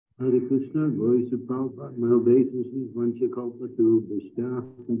Hare Krishna, glory to Prabhupada, my obeisances, Vanchakalpa to Vishya,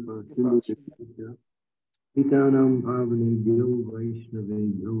 Sindhu, Hitanam Bhavane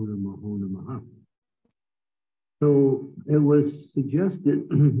Vaishnave Namaho Namaha. So it was suggested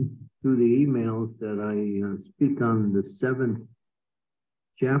through the emails that I speak on the 7th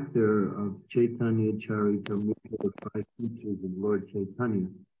chapter of Caitanya-caritamrta, the 5 teachings of Lord Chaitanya.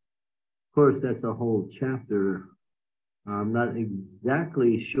 Of course, that's a whole chapter. I'm not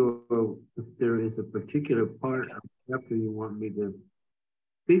exactly sure if there is a particular part of the chapter you want me to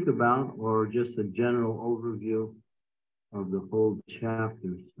speak about, or just a general overview of the whole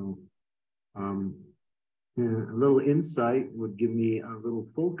chapter. So a little insight would give me a little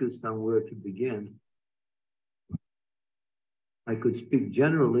focus on where to begin. I could speak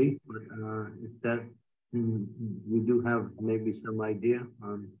generally, but if that we do have maybe some idea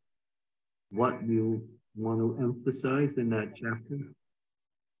on what you want to emphasize in that chapter.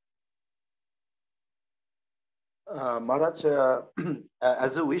 Maharaj,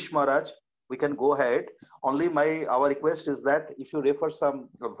 as you wish, Maharaj, we can go ahead. Only our request is that if you refer some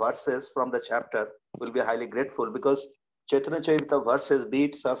verses from the chapter, we'll be highly grateful, because Chaitanya Charitamrta verses, be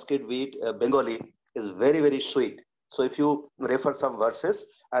it Sanskrit, be it Bengali, is very, very sweet. So if you refer some verses,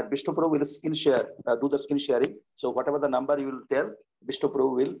 and Vishnu Prabhu will screen share, do the screen sharing. So whatever the number you will tell, Vishnu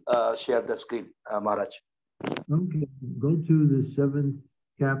Prabhu will share the screen, Maharaj. Okay, go to the 7th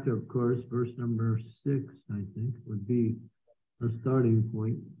chapter, of course, verse number 6, I think, would be a starting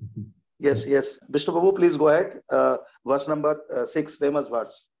point. Yes, yes. Vishnu Prabhu, please go ahead. Verse number 6, famous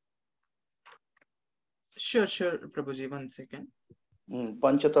verse. Sure, Prabhuji, 1 second.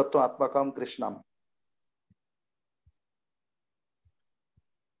 Panchatattva Atmakam Krishnam.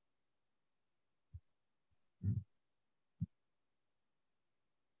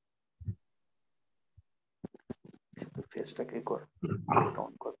 फेसटाকে কর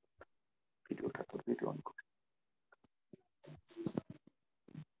on কর ভিডিওটা তোর video on কর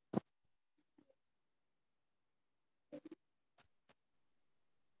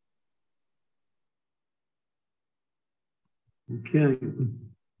Okay.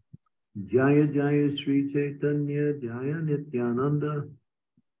 Jaya Jaya Sri Chaitanya Jaya Nityananda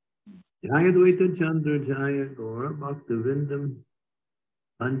Jaya Dvaita Chandra Jaya Gaura Bhakta Vindam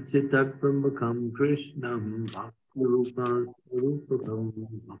Panchatattvam Krishnam Bhakti Rupam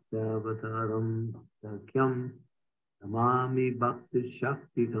Bhaktavataram Bhaktakyam Namami Bhakti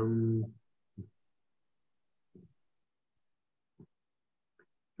Shaktikam.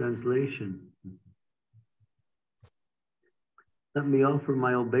 Translation. Let me offer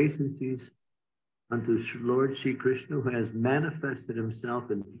my obeisances unto Lord Sri Krishna, who has manifested himself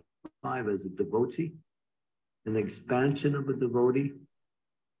in 5 as a devotee, an expansion of a devotee,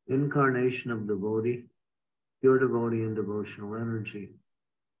 incarnation of devotee, pure devotee and devotional energy.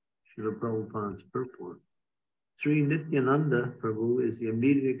 Srila Prabhupada's purport. Sri Nityananda Prabhu is the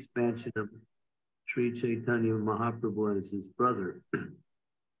immediate expansion of Sri Chaitanya Mahaprabhu as his brother.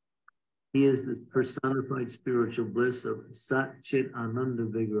 He is the personified spiritual bliss of Sat Chit Ananda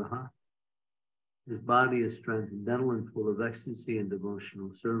Vigraha. His body is transcendental and full of ecstasy and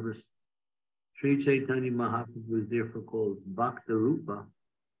devotional service. Sri Chaitanya Mahaprabhu is therefore called Bhakta Rupa,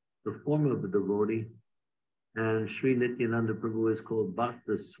 the form of a devotee, and Sri Nityananda Prabhu is called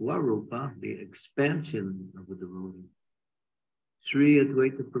Bhakta Swarupa, the expansion of a devotee. Sri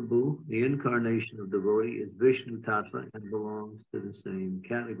Advaita Prabhu, the incarnation of devotee, is Vishnu Tattva and belongs to the same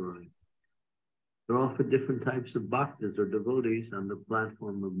category. There are often different types of bhaktas or devotees on the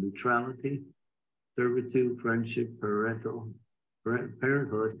platform of neutrality, servitude, friendship, parenthood,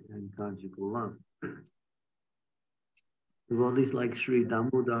 and conjugal love. Devotees like Sri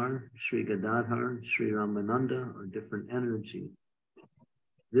Damodar, Sri Gadadhar, Sri Ramananda are different energies.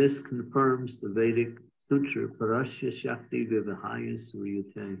 This confirms the Vedic sutra, Parasya Shakti Vivahaya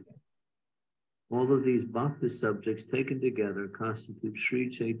Suryate. All of these bhakta subjects taken together constitute Sri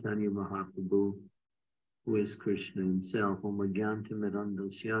Chaitanya Mahaprabhu, who is Krishna himself. Om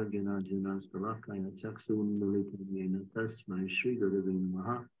Agyantamirandasya Gyanajanasalakaya Chaksun Militamyena Tasmai Sri Gurave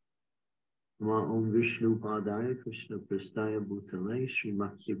Namaha. Om Vishnu Padaya Krishna Prastaya Bhutale Sri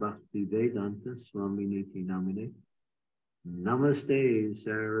Bhakti Vedanta Swami Niti Namine Namaste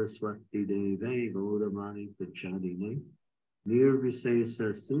Saraswati Deve Gauravani Pachadine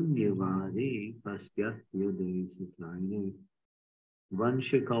Nirvisesa Sunyavadi Pastyatya Desatine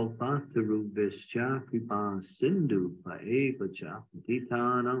Vanshakalpatarubhascha Kripa Sindhu Paevacha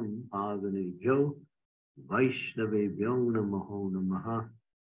Titanam Pavanebhyo Vaishnavebhyo Namaho Namaha.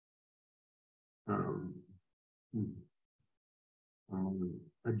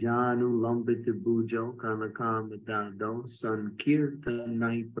 Ajanu Lambita Bujo Kanakamidado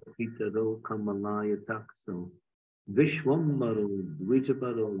Sankirtanai Papitaro Kamalaya Takso Vishwambaro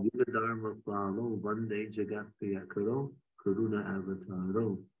Dvijabaro Yugadharma Falo Vande Jagatpiyakaro Karuna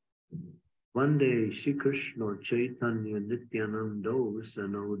Avataro Vande Shri Krishna Chaitanya Nityanando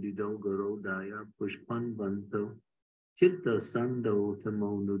Sanodido Garodaya Pushpan Banto Chitta Sando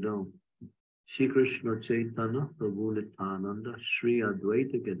Tamonudo Shri Krishna Chaitanya Prabhu Nityananda Shri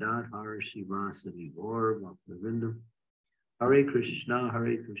Advaita Gadadhara Shivasari Gaur Bhaktivinoda Hare Krishna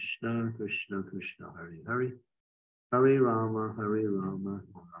Krishna Krishna Hare Hare Hare Rama Rama.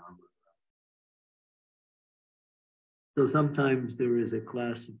 So sometimes there is a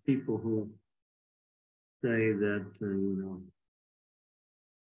class of people who say that,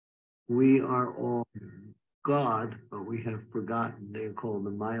 we are all God, but we have forgotten. They are called the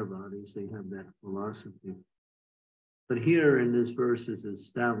Mayavadis. They have that philosophy. But here in this verse is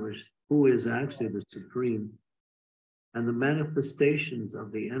established who is actually the Supreme, and the manifestations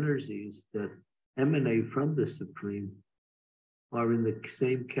of the energies that emanate from the Supreme are in the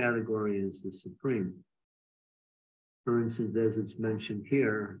same category as the Supreme. For instance, as it's mentioned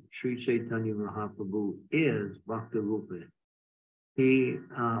here, Sri Chaitanya Mahaprabhu is Bhakta Rupa. He,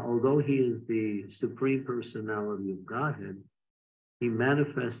 although he is the Supreme Personality of Godhead, he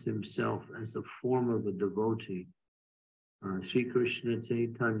manifests himself as the form of a devotee. Sri Krishna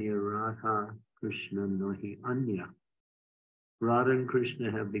Chaitanya Radha Krishna Nahi Anya. Radha and Krishna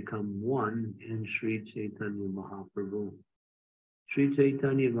have become one in Sri Chaitanya Mahaprabhu. Sri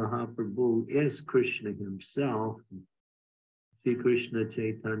Chaitanya Mahaprabhu is Krishna himself. Sri Krishna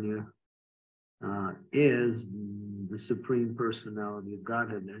Chaitanya is the Supreme Personality of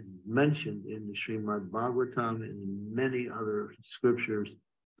Godhead, as mentioned in the Srimad Bhagavatam and in many other scriptures,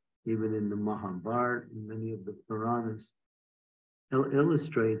 even in the Mahabharata and many of the Puranas,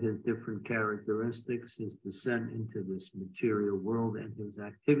 illustrate his different characteristics, his descent into this material world, and his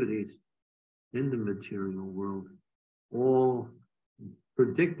activities in the material world, all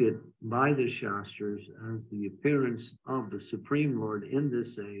predicted by the Shastras as the appearance of the Supreme Lord in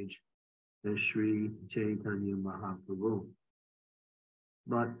this age as Sri Chaitanya Mahaprabhu.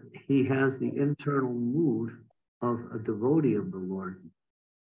 But he has the internal mood of a devotee of the Lord.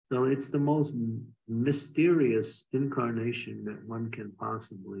 So it's the most mysterious incarnation that one can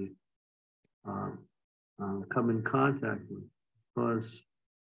possibly come in contact with, because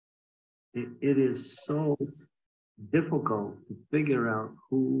it is so difficult to figure out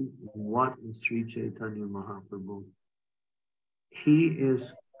who, what is Sri Chaitanya Mahaprabhu. He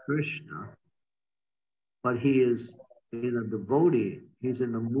is Krishna, but he is in a devotee. He's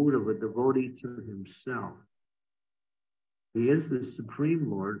in the mood of a devotee to himself. He is the Supreme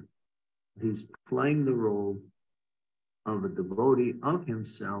Lord. He's playing the role of a devotee of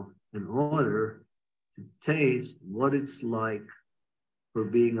himself in order to taste what it's like for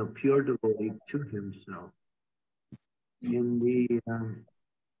being a pure devotee to himself. In the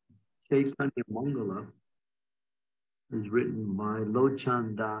Caitanya Mangala, is written by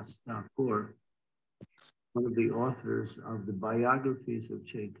Lochan Das Thakur, one of the authors of the biographies of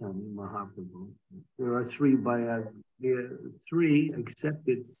Chaitanya Mahaprabhu. There are three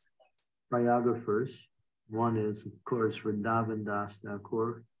accepted biographers. One is, of course, Vrindavan Das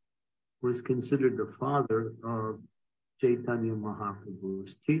Thakur, who is considered the father of Chaitanya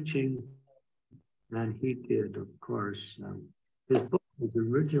Mahaprabhu's teaching. And he did, of course, his book was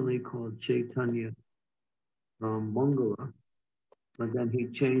originally called Caitanya Mangala, but then he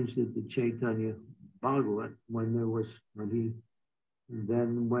changed it to Chaitanya Bhagavat when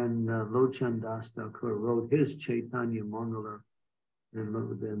Lochan Das Thakur wrote his Caitanya Mangala, and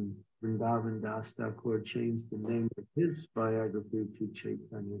then Vrindavan Das Thakur changed the name of his biography to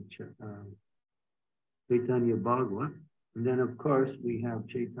Caitanya Bhagavat. And then, of course, we have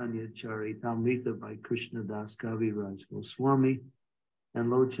Caitanya-caritamrta by Krishna Das Kaviraj Goswami,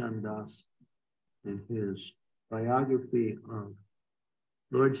 and Lochan Das in his biography of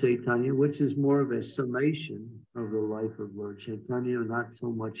Lord Chaitanya, which is more of a summation of the life of Lord Chaitanya, not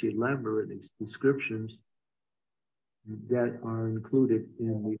so much elaborate descriptions that are included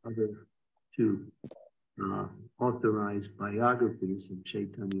in the other two authorized biographies of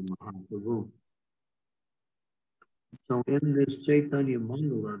Chaitanya Mahaprabhu. So in this Chaitanya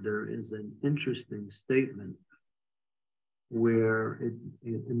Mangala, there is an interesting statement where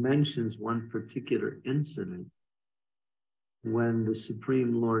it mentions one particular incident when the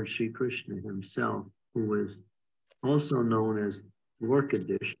Supreme Lord Sri Krishna himself, who is also known as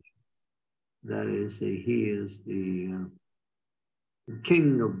Dwarkadish, that is, he is the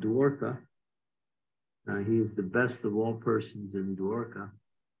king of Dwarka. He is the best of all persons in Dwarka.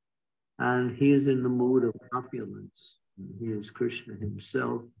 And he is in the mood of opulence. He is Krishna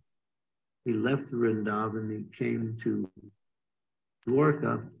himself. He left Vrindavan, he came to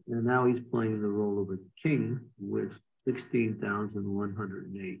Dwarka, and now he's playing the role of a king with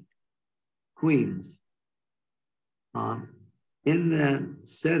 16,108 queens. In that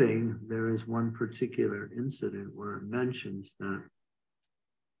setting, there is one particular incident where it mentions that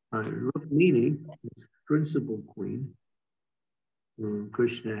Rukmini is principal queen.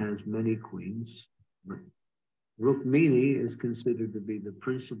 Krishna has many queens, but Rukmini is considered to be the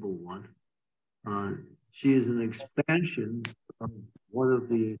principal one. She is an expansion of one of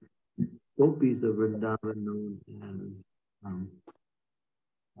the gopis of Vrindavan known as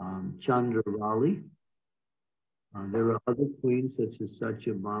Candramauli. There are other queens such as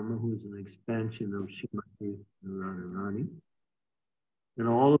Satyabhama, who's an expansion of Srimati Radharani. And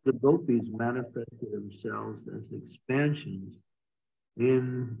all of the gopis manifested themselves as expansions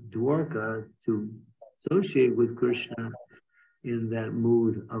in Dwarka to associate with Krishna in that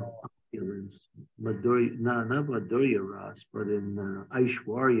mood of opulence. Not Madhurya Ras, but in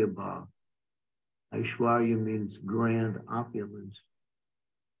Aishwarya Bhav. Aishwarya means grand opulence.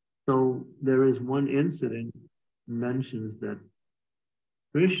 So there is one incident mentions that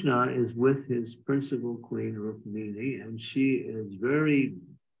Krishna is with his principal queen Rukmini, and she is very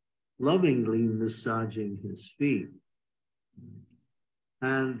lovingly massaging his feet.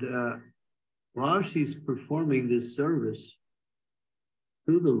 And while she's performing this service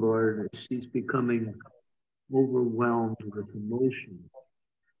to the Lord, she's becoming overwhelmed with emotion.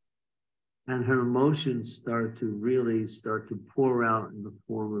 And her emotions start to pour out in the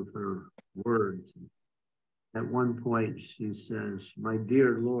form of her words. At one point, she says, "My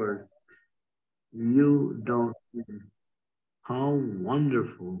dear Lord, you don't know how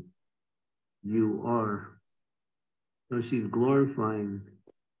wonderful you are." So she's glorifying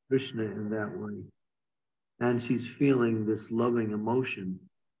Krishna in that way. And she's feeling this loving emotion.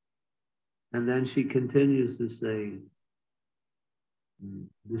 And then she continues to say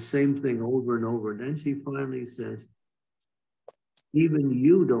the same thing over and over. Then she finally says, "Even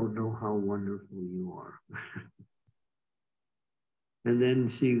you don't know how wonderful you are." And then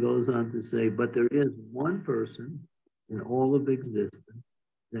she goes on to say, "But there is one person in all of existence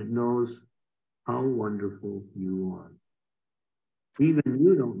that knows how wonderful you are. Even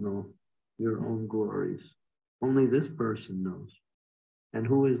you don't know your own glories. Only this person knows." And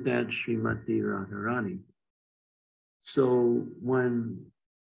who is that? Srimati Radharani. So when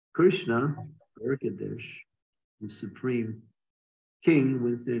Krishna, Arkadesh, the supreme king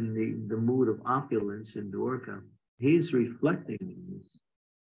within the mood of opulence in Dwarka, he's reflecting on this.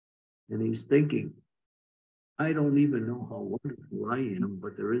 And he's thinking, I don't even know how wonderful I am,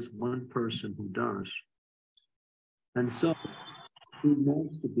 but there is one person who does. And so he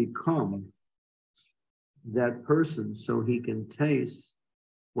wants to become that person so he can taste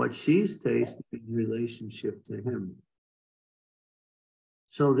what she's tasting in relationship to him.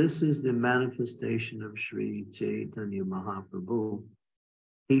 So this is the manifestation of Sri Chaitanya Mahaprabhu.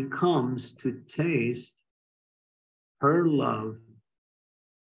 He comes to taste her love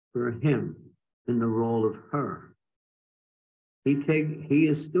for him in the role of her. He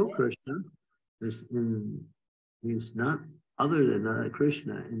is still Krishna. He's not other than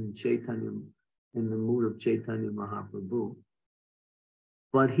Krishna in Chaitanya, in the mood of Chaitanya Mahaprabhu.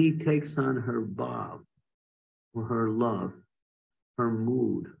 But he takes on her bhav, her love, her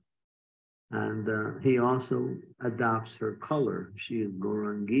mood. And he also adopts her color. She is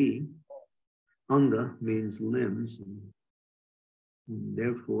Gaurangi. Anga means limbs. And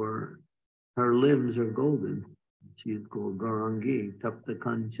therefore, her limbs are golden. She is called Gaurangi. Tapta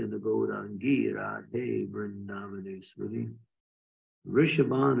Kanchana Gaurangi Radhe Vrindavaneshwari.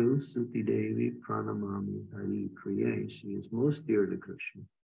 Rishabhanu Suti Devi Pranamami Hari Priye. She is most dear to Krishna.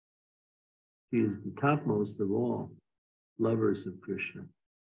 She is the topmost of all lovers of Krishna.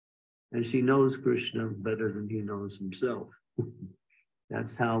 And she knows Krishna better than he knows himself.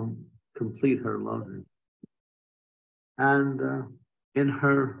 That's how complete her love is. And in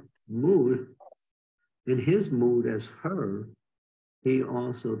her mood, in his mood as her, he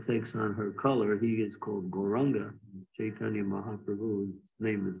also takes on her color. He is called Gauranga. Chaitanya Mahaprabhu's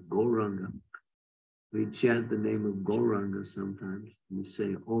name is Gauranga. We chant the name of Gauranga sometimes. We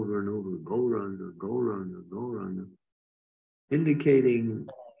say over and over, Gauranga, Gauranga, Gauranga, indicating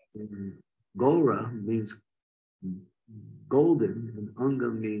Gaura means golden and Anga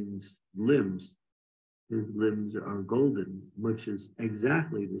means limbs. His limbs are golden, which is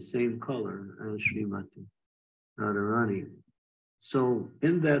exactly the same color as Srimati Radharani. So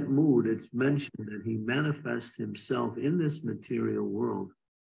in that mood, it's mentioned that he manifests himself in this material world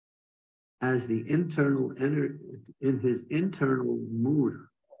as the in his internal mood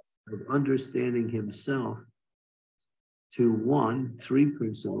of understanding himself to three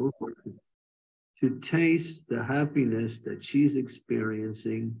principles, to taste the happiness that she's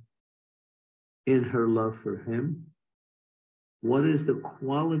experiencing in her love for him. What is the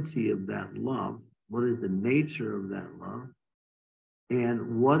quality of that love? What is the nature of that love?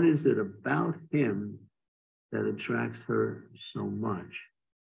 And what is it about him that attracts her so much?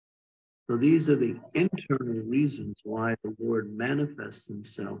 So these are the internal reasons why the Lord manifests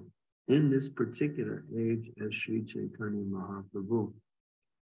himself in this particular age as Sri Chaitanya Mahaprabhu.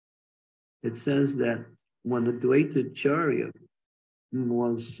 It says that when the Advaitacharya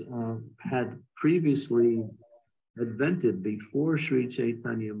had previously invented before Sri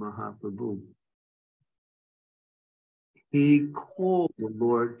Chaitanya Mahaprabhu, he called the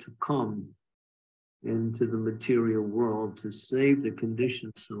Lord to come into the material world to save the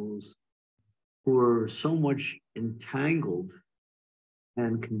conditioned souls who are so much entangled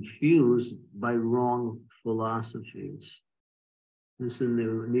and confused by wrong philosophies. This in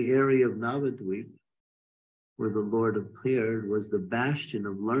the area of Navadvip, where the Lord appeared, was the bastion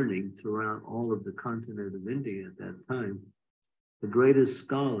of learning throughout all of the continent of India at that time. The greatest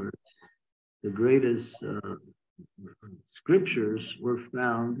scholars, the greatest scriptures were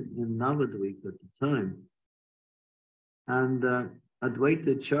found in Navadvip at the time. And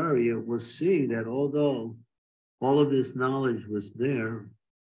Advaitacharya was seeing that although all of this knowledge was there,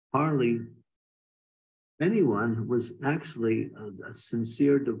 hardly anyone was actually a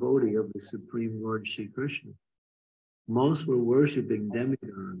sincere devotee of the Supreme Lord Shri Krishna. Most were worshiping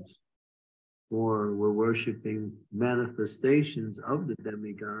demigods or were worshiping manifestations of the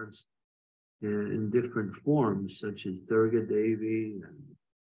demigods in different forms, such as Durga Devi and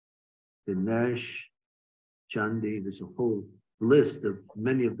Ganesh, Chandi. There's a whole list of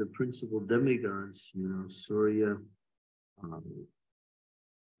many of the principal demigods, Surya,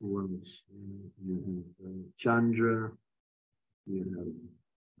 you have Chandra, you have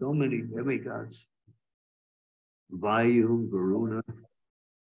so many demigods, Vayu, Varuna,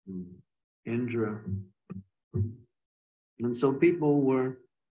 Indra. And so people were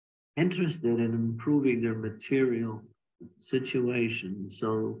interested in improving their material situation.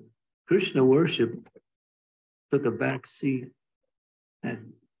 So Krishna worship took a back seat at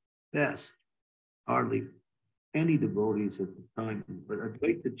best. Hardly any devotees at the time, but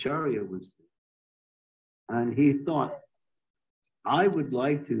Advaitacharya was there. And he thought, I would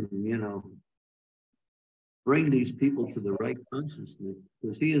like to, bring these people to the right consciousness,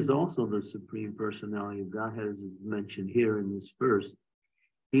 because he is also the Supreme Personality of Godhead, as is mentioned here in this verse.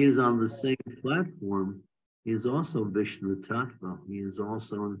 He is on the same platform. He is also Vishnu Tattva. He is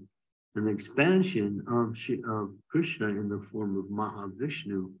also an expansion of Krishna in the form of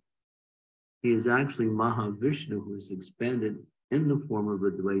Mahavishnu. He is actually Mahavishnu who is expanded in the form of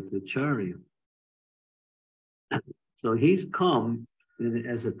Advaitacharya. So he's come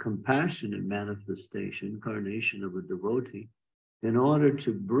as a compassionate manifestation, incarnation of a devotee, in order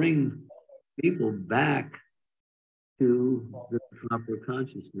to bring people back to the proper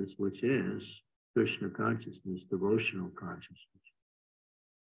consciousness, which is Krishna consciousness, devotional consciousness.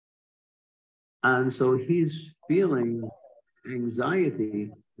 And so he's feeling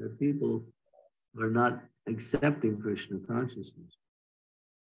anxiety that people are not accepting Krishna consciousness.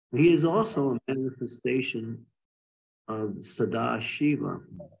 He is also a manifestation of Sadashiva.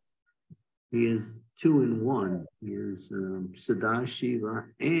 He is two in one. He is Sadashiva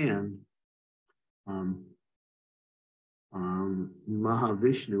and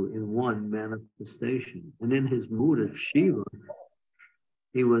Mahavishnu in one manifestation. And in his mood of Shiva,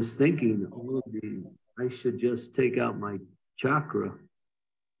 he was thinking, I should just take out my chakra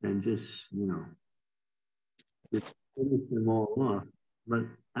and just finish them all off. But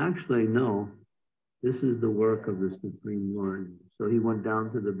actually, no, this is the work of the Supreme Lord. So he went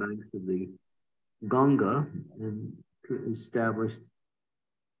down to the banks of the Ganga and established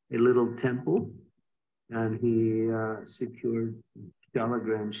a little temple, and he secured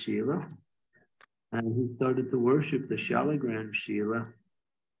Shalagram Shila, and he started to worship the Shalagram Shila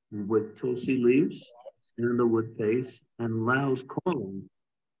with tulsi leaves, sandalwood paste, and loud calling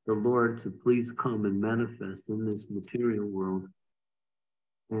the Lord to please come and manifest in this material world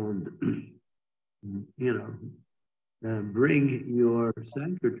and bring your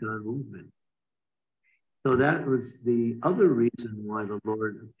Sankirtan movement. So that was the other reason why the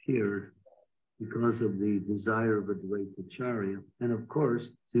Lord appeared, because of the desire of Advaitacharya, and of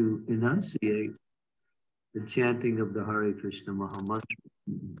course to enunciate the chanting of the Hare Krishna Mahamantra.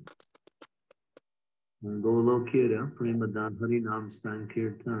 Golokira Premadan Harinam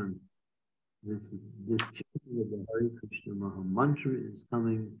Sankirtan. this chanting of the Hare Krishna Maha Mantra is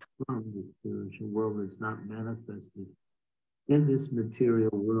coming from the spiritual world. It's not manifested in this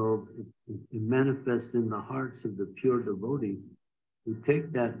material world. It manifests in the hearts of the pure devotees who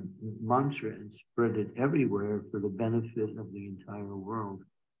take that mantra and spread it everywhere for the benefit of the entire world.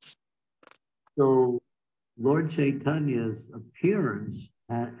 So Lord Chaitanya's appearance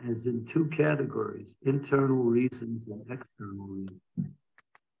is in two categories: internal reasons and external reasons.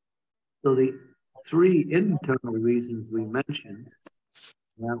 So the three internal reasons we mentioned,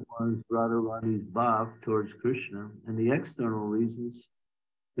 that was Radharani's bhav towards Krishna, and the external reasons,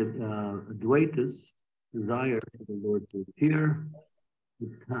 that Advaita's desire for the Lord to appear, the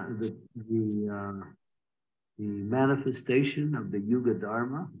manifestation of the Yuga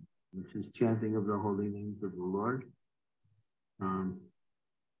Dharma, which is chanting of the holy names of the Lord.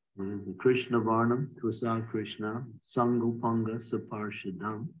 The Krishna Varnam, Tvasa Krishna, Sangopanga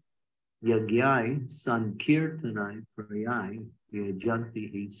Saparshadam, Yagyai Sankirtanai Prayai,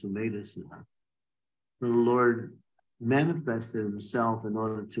 Yajantihi Sumedasana. The Lord manifested himself in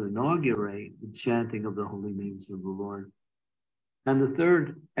order to inaugurate the chanting of the holy names of the Lord. And the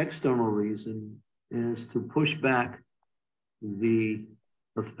third external reason is to push back the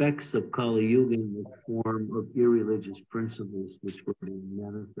effects of Kali Yuga in the form of irreligious principles which were being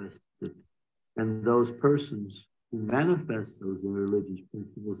manifested. And those persons who manifest those irreligious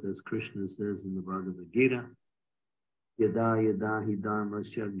principles, as Krishna says in the Bhagavad Gita, Yada yada hi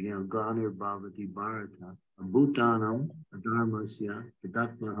dharmasya gyanir bhavati bharata abhutanam adharmasya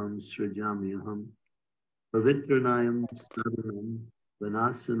yadatmaham srijamyaham pavitranayam sadhanam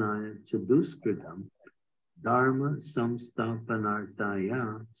vanasanaya chaduskritam dharma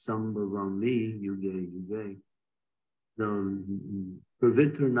samstapanartaya sambhavami yuge yuge. So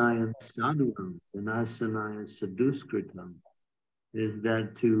pavitranayam sadhanam vanasanaya chaduskritam is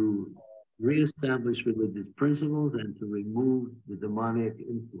that to reestablish religious principles and to remove the demonic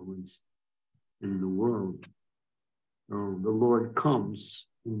influence in the world. So the Lord comes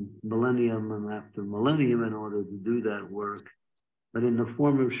in millennium and after millennium in order to do that work. But in the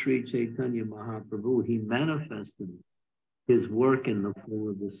form of Sri Chaitanya Mahaprabhu, he manifested his work in the form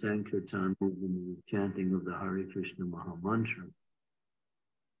of the Sankirtan movement and the chanting of the Hare Krishna Maha Mantra.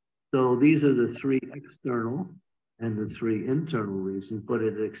 So these are the three external and the three internal reasons, but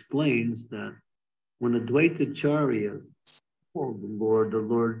it explains that when Advaitacharya told the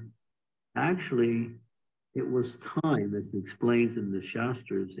Lord actually, it was time, as explains in the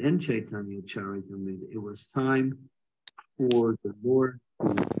Shastras, in Caitanya-caritamrta, it was time for the Lord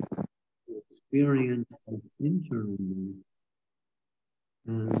to experience an internal mood.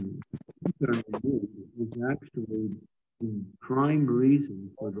 And internal mood was actually the prime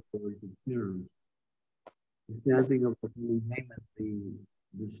reason for the Lord's appearance. The chanting of the holy name and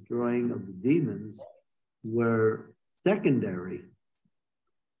the destroying of the demons were secondary.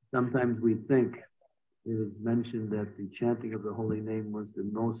 Sometimes we think it is mentioned that the chanting of the holy name was the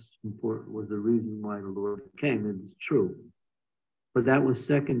most important, was the reason why the Lord came, and it's true. But that was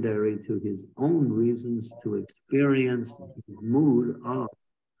secondary to his own reasons to experience the mood of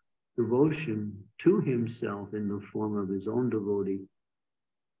devotion to himself in the form of his own devotee,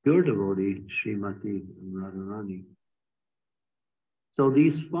 pure devotee, Srimati Radharani. So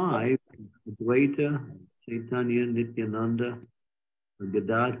these five, Advaita, Chaitanya, Nityananda,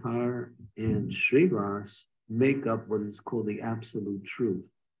 Gadadhar, and Srivas, make up what is called the absolute truth.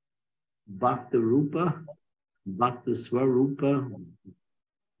 Bhakta Rupa, Bhakta Swarupa,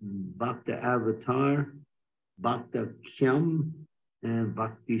 Bhakta Avatar, Bhakta Khyam, and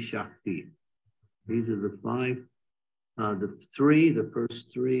Bhakti Shakti. These are the five. The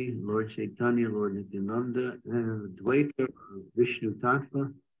first three, Lord Chaitanya, Lord Nityananda, and Advaita, Vishnu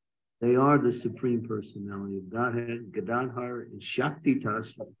Tattva, they are the Supreme Personality of Godhead. Gadadhar is Shakti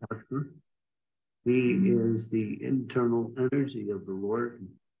Tattva. He is the internal energy of the Lord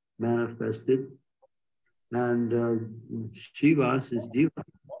manifested. And Shivas is Jiva.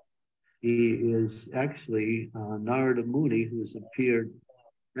 He is actually Narada Muni, who has appeared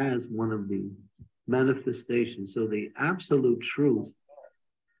as one of the manifestations. So the absolute truth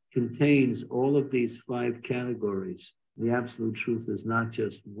contains all of these five categories. The absolute truth is not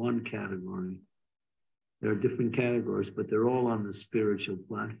just one category. There are different categories, but they're all on the spiritual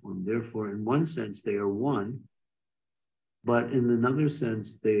platform. Therefore, in one sense, they are one. But in another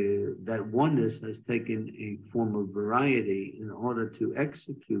sense, that oneness has taken a form of variety in order to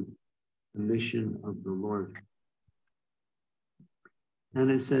execute the mission of the Lord.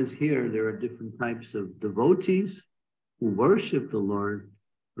 And it says here, there are different types of devotees who worship the Lord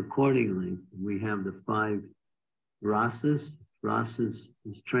accordingly. We have the five rasas, Rasa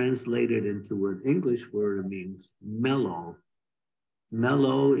is translated into an English word. It means mellow.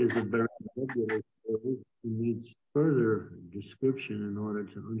 Mellow is a very nebulous word. It needs further description in order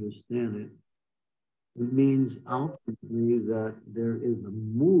to understand it. It means ultimately that there is a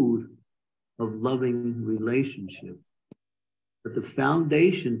mood of loving relationship. But the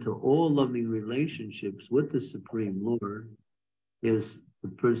foundation to all loving relationships with the Supreme Lord is the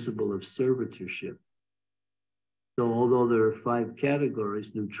principle of servitorship. So although there are 5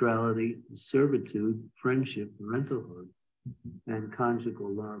 categories, neutrality, servitude, friendship, parentalhood, and conjugal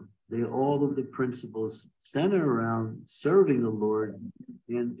love, all of the principles center around serving the Lord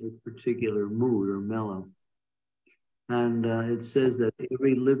in a particular mood or mellow. And it says that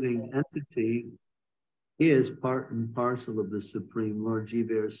every living entity is part and parcel of the Supreme Lord,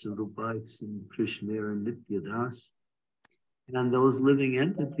 Jivar Sarupa Krishna and Nityadas. And those living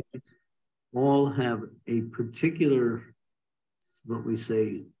entities all have a particular, what we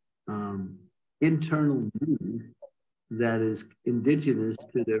say, internal mood that is indigenous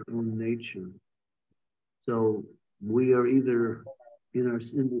to their own nature. So we are either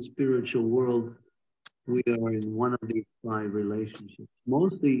in the spiritual world, we are in one of these 5 relationships,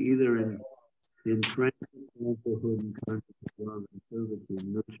 mostly either in friendship, parentalhood, and conjugal love and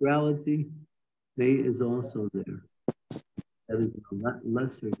servitude. Neutrality is also there. That is a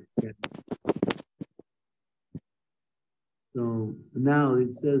lesser extent. So now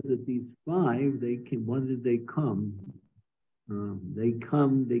it says that these 5, they came. When did they come? They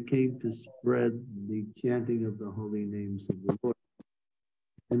came to spread the chanting of the holy names of the Lord.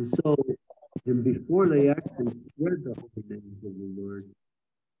 And so, and before they actually spread the holy names of the Lord,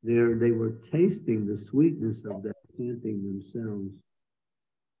 they were tasting the sweetness of that chanting themselves.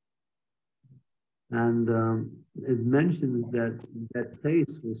 And it mentions that that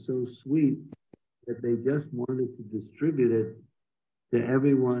taste was so sweet that they just wanted to distribute it to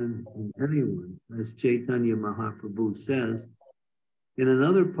everyone and anyone. As Chaitanya Mahaprabhu says, in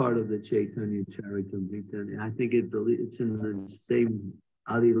another part of the Caitanya-caritamrta, I think it's in the same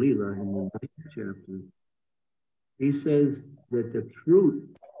Adi-lila in the 9th chapter, he says that the fruit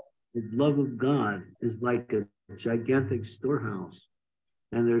of love of God is like a gigantic storehouse.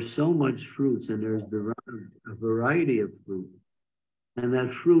 And there's so much fruits, and there's a variety of fruit. And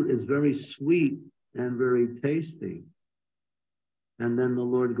that fruit is very sweet and very tasty. And then the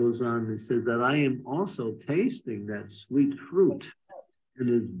Lord goes on and says that I am also tasting that sweet fruit. It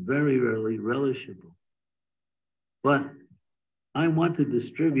is very, very relishable. But I want to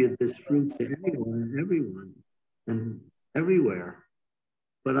distribute this fruit to anyone and everyone and everywhere.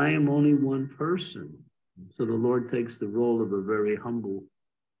 But I am only one person. So the Lord takes the role of a very humble,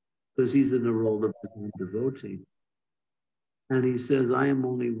 because he's in the role of a devotee. And he says, I am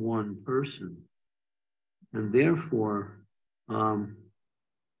only one person. And therefore,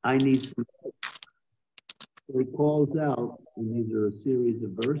 I need some help. So he calls out, and these are a series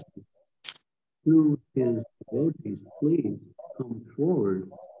of verses, to his devotees, please come forward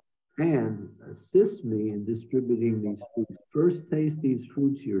and assist me in distributing these fruits. First, taste these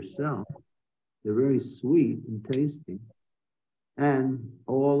fruits yourself. They're very sweet and tasty. And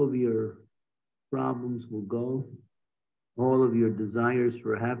all of your problems will go. All of your desires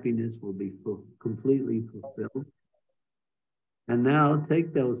for happiness will be completely fulfilled. And now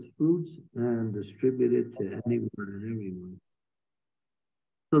take those fruits and distribute it to anyone and everyone.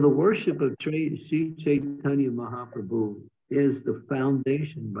 So the worship of Sri Chaitanya Mahaprabhu is the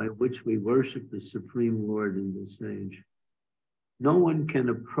foundation by which we worship the Supreme Lord in this age. No one can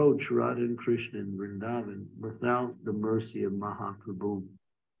approach Radha and Krishna in Vrindavan without the mercy of Mahaprabhu.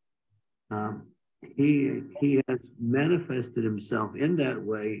 He has manifested himself in that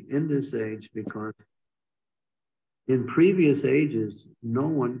way in this age because in previous ages, no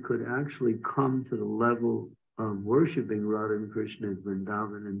one could actually come to the level of worshiping Radha and Krishna in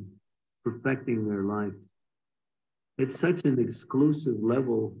Vrindavan and perfecting their life. It's such an exclusive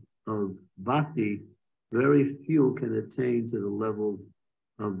level of bhakti, very few can attain to the level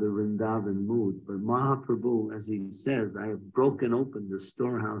of the Vrindavan mood. But Mahaprabhu, as he says, I have broken open the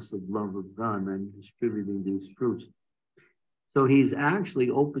storehouse of love of God, and I'm distributing these fruits. So he's actually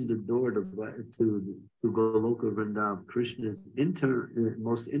opened the door to Goloka Vrindavan, Krishna's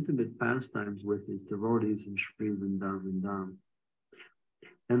most intimate pastimes with his devotees in Sri Vrindavan Dham.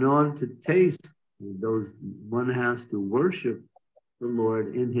 In order to taste those, one has to worship the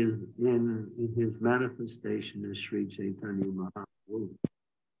Lord in his manifestation as Sri Chaitanya Mahaprabhu.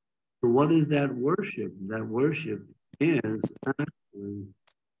 So what is that worship? That worship is actually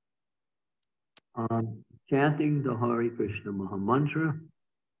chanting the Hare Krishna Maha Mantra,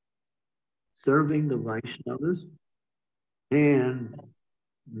 serving the Vaishnavas, and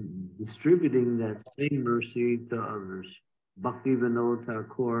distributing that same mercy to others. Bhaktivinoda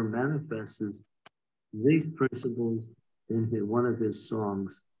Thakur manifests these principles in one of his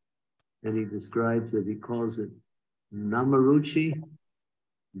songs, and he describes it, he calls it Namaruchi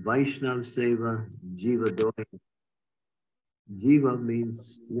Vaishnav Seva Jiva Doya. Jiva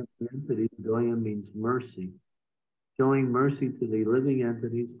means entity, Doya means mercy. Showing mercy to the living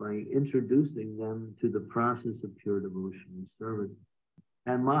entities by introducing them to the process of pure devotional service.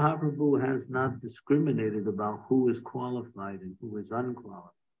 And Mahaprabhu has not discriminated about who is qualified and who is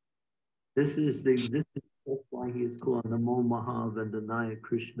unqualified. This is that's why he is called Namo Mahavandanaya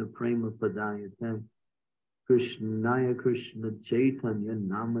Krishna Prema Padayate. Krishnaya Krishna Chaitanya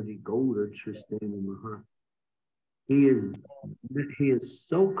Namadi Gaura Tristana Maha. He is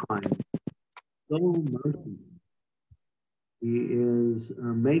so kind, so merciful. He is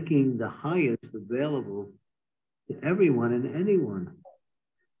making the highest available to everyone and anyone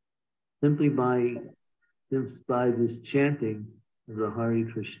simply by this chanting of the Hare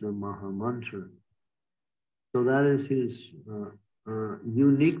Krishna Maha Mantra. So that is his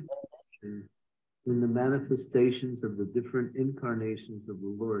unique position in the manifestations of the different incarnations of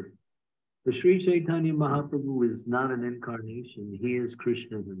the Lord. The Sri Chaitanya Mahaprabhu is not an incarnation. He is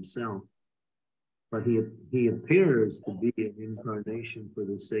Krishna himself. But he appears to be an incarnation for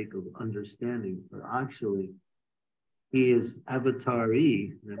the sake of understanding. But actually, he is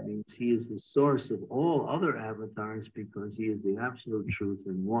avatari. That means he is the source of all other avatars because he is the absolute truth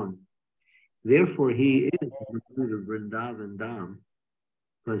in one. Therefore, he is the root of Vrindavan Dham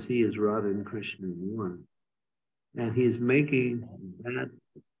because he is Radha and Krishna in one. And he is making that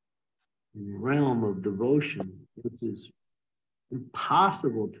realm of devotion, which is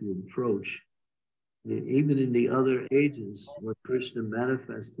impossible to approach. Even in the other ages, where Krishna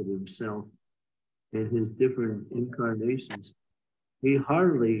manifested himself in his different incarnations, he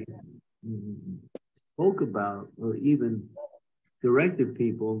hardly spoke about or even directed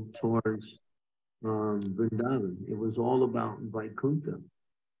people towards Vrindavan. It was all about Vaikuntha,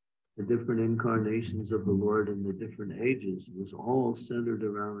 the different incarnations of the Lord in the different ages. It was all centered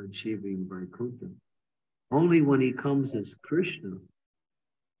around achieving Vaikuntha. Only when he comes as Krishna,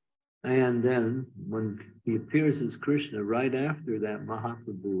 and then when he appears as Krishna, right after that,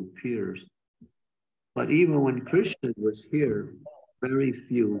 Mahaprabhu appears. But even when Krishna was here, very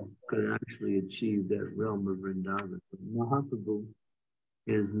few could actually achieve that realm of Vrindavan. Mahaprabhu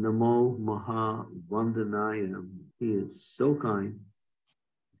is Namo Maha Vandanaya. He is so kind,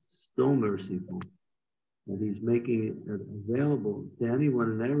 so merciful, that he's making it available to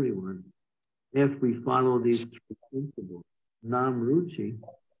anyone and everyone if we follow these three principles. Nam Ruchi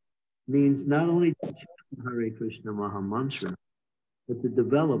means not only to chant Hare Krishna Maha Mantra, but to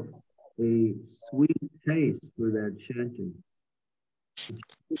develop a sweet taste for that chanting.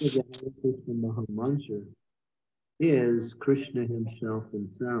 The Hare Krishna Maha Mantra is Krishna himself in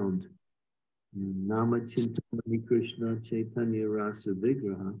sound. Nama Chintamani Krishna Chaitanya Rasa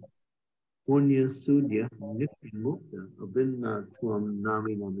Vigraha Punya Sudya Nitya Mukta Abhinna Tuam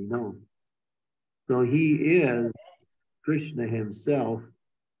Nami Namino. So he is Krishna himself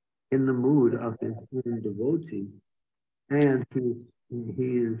in the mood of his own devotee, and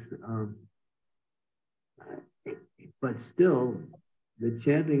he is, but still, the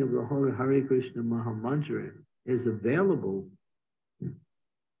chanting of the Hare Krishna Maha Mantra is available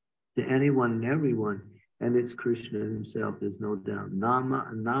to anyone and everyone, and it's Krishna himself, there's no doubt. Nama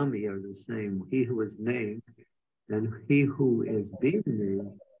and Nami are the same. He who is named and he who is being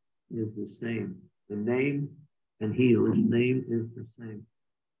named is the same. The name and he who is named is the same.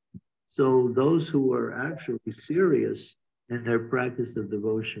 So those who are actually serious in their practice of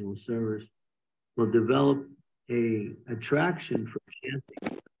devotional service will develop a attraction for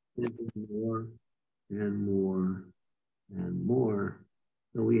chanting more and more and more.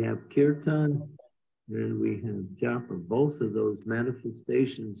 So we have kirtan and we have japa. Both of those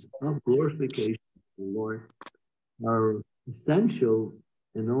manifestations of glorification of the Lord are essential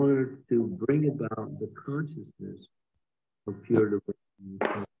in order to bring about the consciousness of pure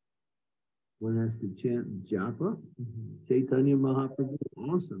devotion. One has to chant japa. Chaitanya Mahaprabhu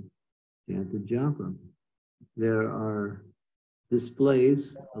also chanted japa. There are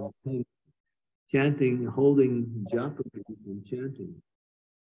displays of chanting, holding japa and chanting.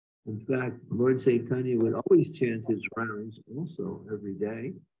 In fact, Lord Chaitanya would always chant his rounds also every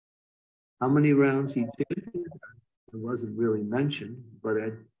day. How many rounds he chanted? It wasn't really mentioned, but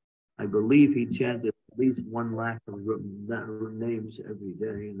I believe he chanted at least 1 lakh of names every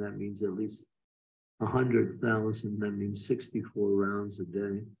day, and that means at least 100,000. That means 64 rounds a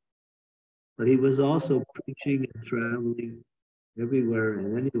day. But he was also preaching and traveling everywhere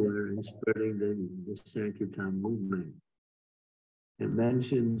and anywhere and spreading the Sankirtan movement. It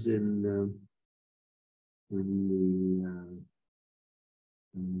mentions in the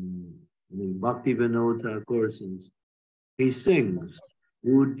Bhakti Vinod Thakur says, he sings,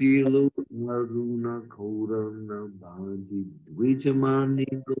 Udilu Aruna Kaurana Bhaji Dvijamani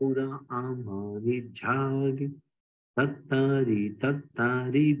Gora Amani Jagi Tattari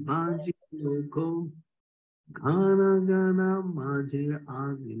Tattari Bhaji Loko Gana Gana Maji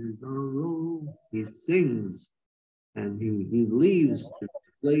Agil. He sings and he leaves the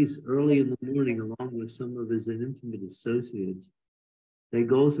place early in the morning along with some of his intimate associates. They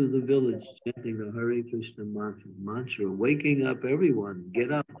go through the village chanting the Hare Krishna mantra, waking up everyone.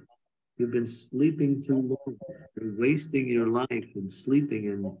 Get up. You've been sleeping too long. You're wasting your life in sleeping.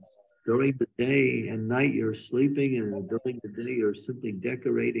 And during the day and night, you're sleeping. And during the day, you're simply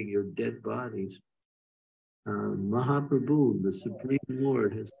decorating your dead bodies. Mahaprabhu, the Supreme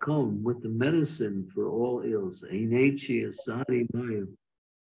Lord, has come with the medicine for all ills. Ainechya Sari Maya,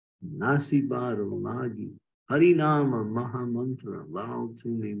 Nasibado Lagi. Harinama Mahamantra, Lao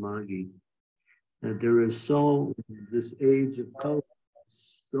Tumi Magi. That there is this age of COVID,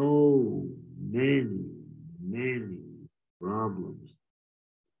 so many problems.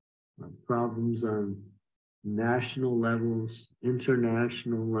 Problems on national levels,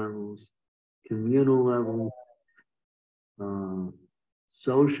 international levels, communal levels,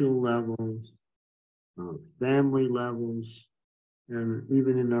 social levels, family levels. And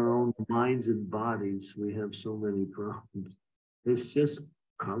even in our own minds and bodies, we have so many problems. It's just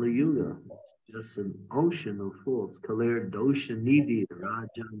Kali Yuga, just an ocean of faults. Kaler Dosha Nidhi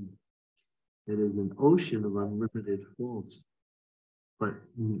Rajan. It is an ocean of unlimited faults. But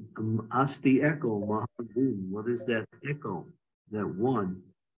Asti Echo, Mahagun, what is that echo? That one?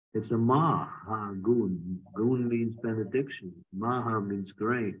 It's a Mahagun. Gun means benediction. Maha means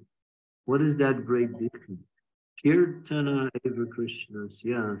great. What is that great diction? Kirtana eva Krishnas,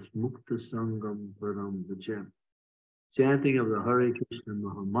 yes, Mukta Sangam Param Vajam. Chanting of the Hare Krishna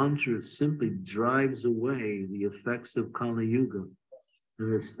Mahamantra simply drives away the effects of Kali Yuga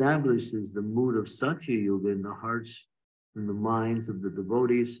and establishes the mood of Satya Yuga in the hearts and the minds of the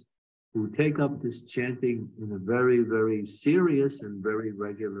devotees who take up this chanting in a very, very serious and very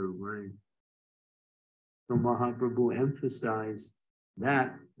regular way. So Mahaprabhu emphasized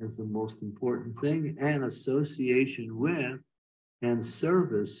that as the most important thing, and association with and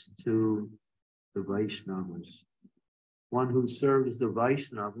service to the Vaishnavas. One who serves the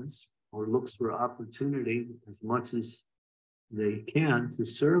Vaishnavas or looks for opportunity as much as they can to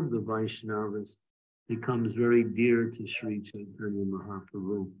serve the Vaishnavas becomes very dear to Sri Chaitanya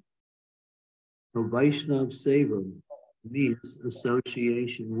Mahaprabhu. So Vaishnav Seva means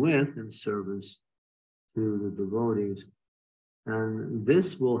association with and service to the devotees. And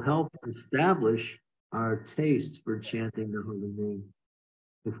this will help establish our taste for chanting the holy name.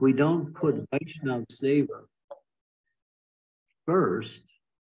 If we don't put Vaishnav Seva first,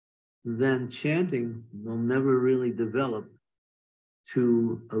 then chanting will never really develop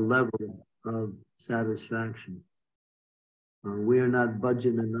to a level of satisfaction. We are not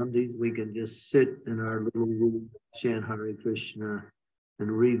Bhajananandis. We can just sit in our little room, chant Hare Krishna,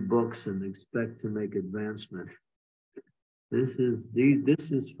 and read books and expect to make advancement. This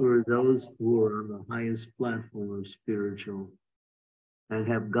is for those who are on the highest platform of spiritual and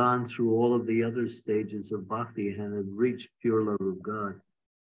have gone through all of the other stages of bhakti and have reached pure love of God.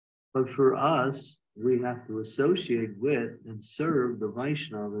 But for us, we have to associate with and serve the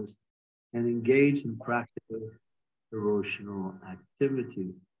Vaishnavas and engage in practical devotional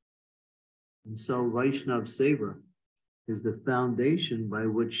activity. And so Vaishnav Seva is the foundation by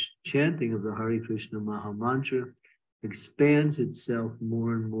which chanting of the Hare Krishna Mahamantra expands itself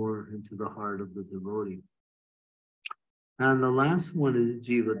more and more into the heart of the devotee. And the last one is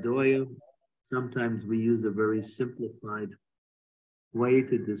Jiva Doya. Sometimes we use a very simplified way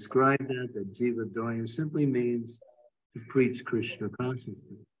to describe that Jiva Doya simply means to preach Krishna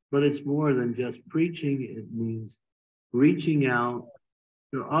consciousness. But it's more than just preaching. It means reaching out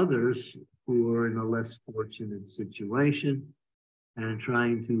to others who are in a less fortunate situation and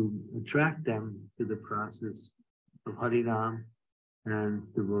trying to attract them to the process of Harinam and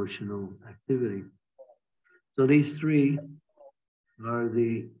devotional activity. So these three are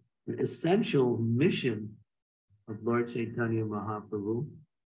the essential mission of Lord Chaitanya Mahaprabhu.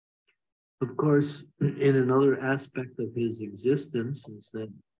 Of course, in another aspect of his existence is that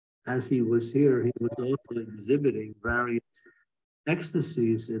as he was here, he was also exhibiting various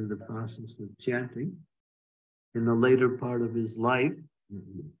ecstasies in the process of chanting. In the later part of his life,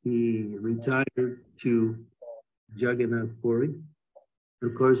 he retired to Jagannath Puri.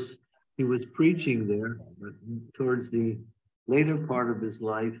 Of course, he was preaching there, but towards the later part of his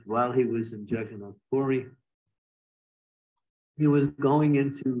life, while he was in Jagannath Puri, he was going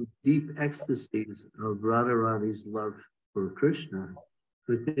into deep ecstasies of Radharani's love for Krishna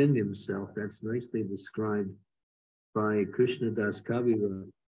within himself. That's nicely described by Krishnadas Kavira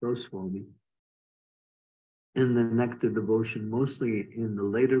Goswami in the Nectar Devotion, mostly in the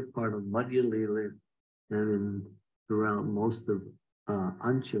later part of Adi-lila and throughout most of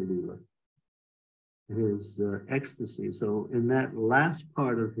Ancha-lila, his ecstasy. So in that last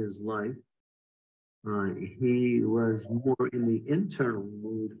part of his life, he was more in the internal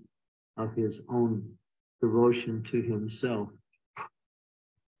mood of his own devotion to himself.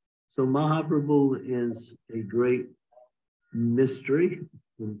 So Mahaprabhu is a great mystery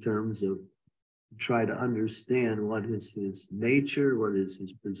in terms of try to understand what is his nature, what is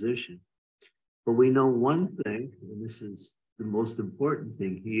his position. But we know one thing, and this is the most important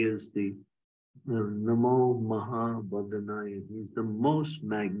thing, he is the Namo Mahabhadanaya. He's the most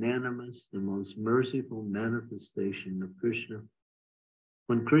magnanimous, the most merciful manifestation of Krishna.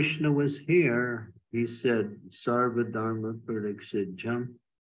 When Krishna was here, he said, Sarva Dharma Pradikshijam,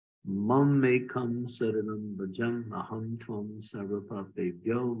 Mam Mekam Saranam Bhajam, Aham Tvam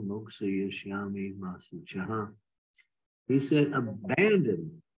Sarvapapebhyo Moksayashyami Masuchaha. He said,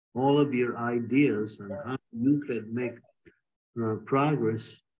 abandon all of your ideas on how you can make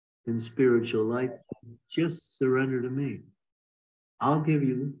progress in spiritual life. Just surrender to me. I'll give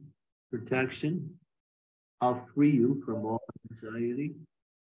you protection. I'll free you from all anxiety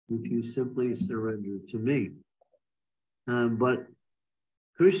if you simply surrender to me. But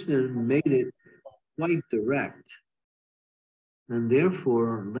Krishna made it quite direct. And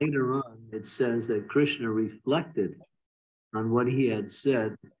therefore, later on, it says that Krishna reflected on what he had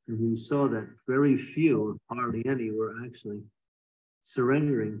said, and he saw that very few, hardly any, were actually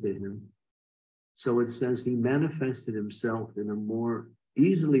surrendering to him. So it says he manifested himself in a more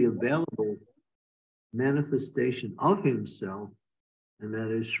easily available manifestation of himself, and that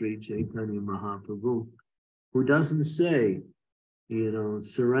is Sri Chaitanya Mahaprabhu, who doesn't say,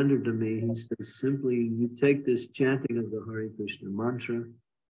 surrender to me. He says simply, you take this chanting of the Hare Krishna mantra.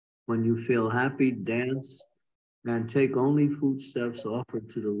 When you feel happy, dance, and take only foodstuffs offered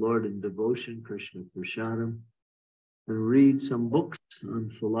to the Lord in devotion, Krishna Prashadam, and read some books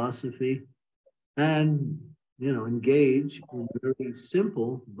on philosophy, and engage in very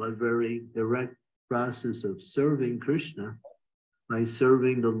simple but very direct process of serving Krishna by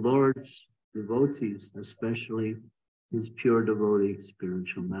serving the Lord's devotees, especially his pure devotee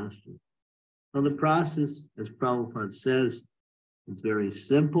spiritual master. Now the process, as Prabhupada says, is very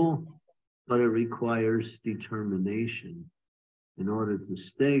simple, but it requires determination in order to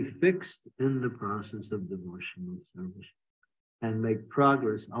stay fixed in the process of devotional service and make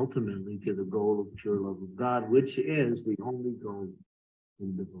progress ultimately to the goal of pure love of God, which is the only goal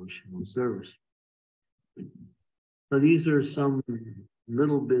in devotional service. So these are some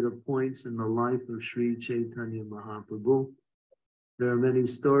little bit of points in the life of Sri Chaitanya Mahaprabhu. There are many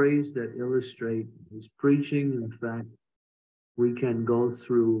stories that illustrate his preaching. In fact, we can go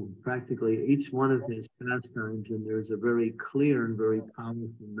through practically each one of his pastimes, and there's a very clear and very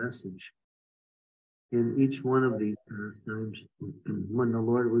powerful message in each one of these pastimes. When the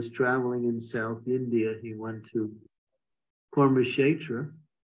Lord was traveling in South India, he went to Kurmakshetra,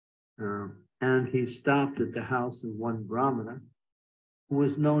 and he stopped at the house of one Brahmana, who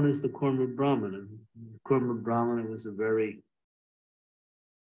was known as the Kurma Brahmana. Kurma Brahmana was a very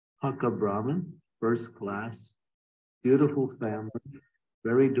Hakka Brahmin, first class, beautiful family,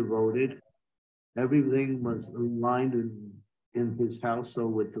 very devoted. Everything was aligned in his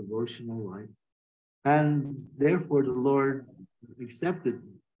household with devotional life. And therefore the Lord accepted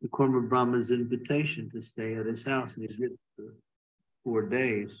the Kurma Brahmana's invitation to stay at his house. And he did for 4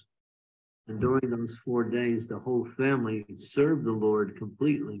 days. And during those 4 days, the whole family served the Lord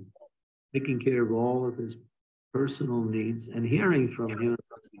completely, taking care of all of his personal needs and hearing from him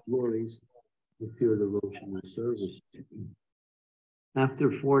about the glories of pure devotional service.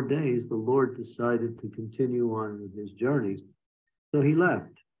 After 4 days, the Lord decided to continue on with his journey, so he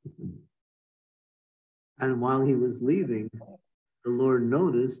left. And while he was leaving, the Lord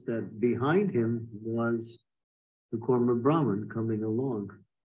noticed that behind him was the Kurma Brahman coming along.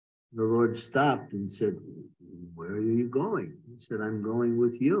 The Lord stopped and said, "Where are you going?" He said, "I'm going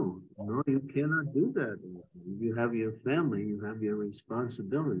with you." "No, you cannot do that. You have your family, you have your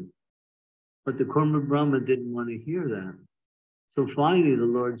responsibility." But the Kurma Brahman didn't want to hear that. So finally the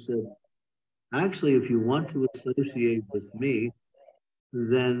Lord said, "Actually, if you want to associate with me,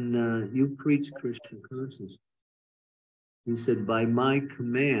 then you preach Krishna consciousness. He said, by my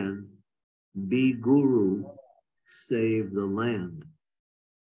command, be guru, save the land.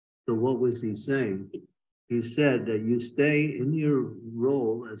 So what was he saying? He said that you stay in your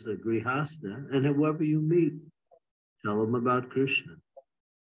role as a grihasta, and whoever you meet, tell them about Krishna.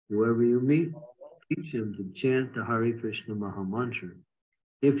 Whoever you meet, teach him to chant the Hare Krishna Mahamantra.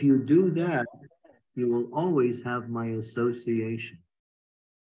 If you do that, you will always have my association.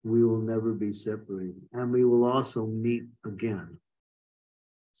 We will never be separated, and we will also meet again.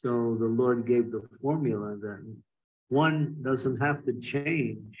 So the Lord gave the formula that one doesn't have to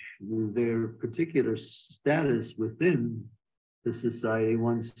change their particular status within the society.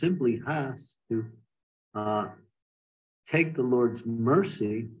 One simply has to take the Lord's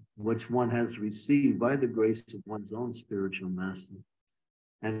mercy, which one has received by the grace of one's own spiritual master,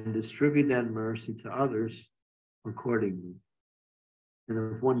 and distribute that mercy to others accordingly.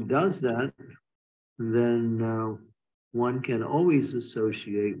 And if one does that, then one can always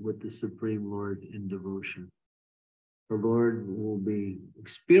associate with the Supreme Lord in devotion. The Lord will be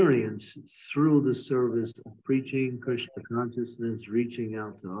experienced through the service of preaching Krishna consciousness, reaching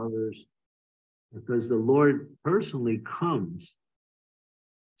out to others, because the Lord personally comes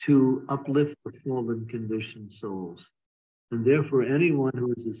to uplift the fallen conditioned souls. And therefore, anyone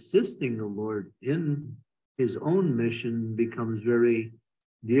who is assisting the Lord in his own mission becomes very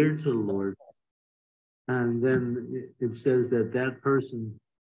dear to the Lord. And then it says that that person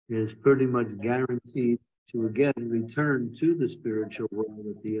is pretty much guaranteed to again return to the spiritual world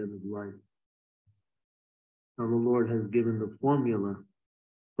at the end of life. Now the Lord has given the formula.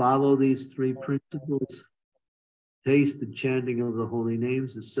 Follow these three principles. Taste the chanting of the holy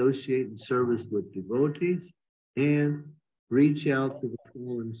names, associate in service with devotees, and reach out to the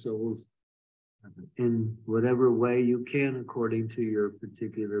fallen souls in whatever way you can according to your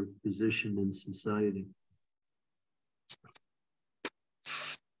particular position in society.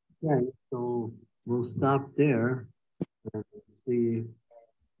 Okay, so we'll stop there and see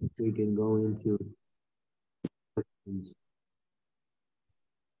if we can go into questions.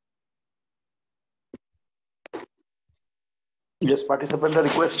 Yes, participants are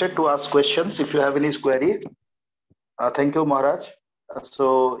requested to ask questions if you have any query. Thank you, Maharaj.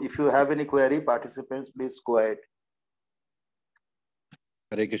 So if you have any query, participants, please go ahead.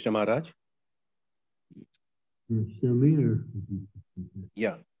 Hare Krishna, Maharaj. Shamir.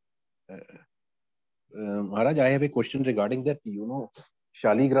 Yeah. Maharaj, I have a question regarding that,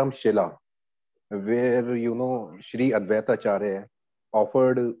 Shaligram Shila, where, Shri Advaita Acharya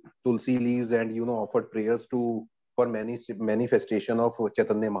offered Tulsi leaves and, offered prayers for many manifestation of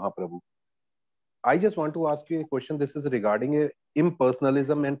Chaitanya Mahaprabhu. I just want to ask you a question. This is regarding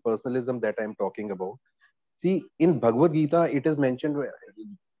impersonalism and personalism that I'm talking about. See, in Bhagavad Gita, it is mentioned,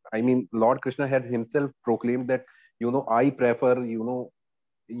 Lord Krishna had himself proclaimed that, I prefer, the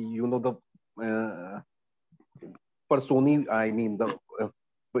personi,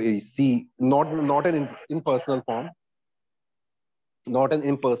 not an impersonal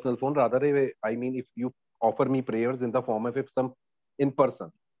form, rather, if you offer me prayers in the form of some in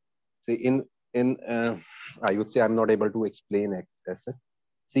person. See, I would say I'm not able to explain it.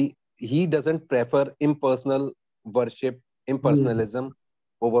 See, he doesn't prefer impersonal worship, impersonalism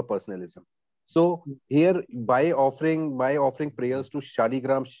over personalism. So here, by offering prayers to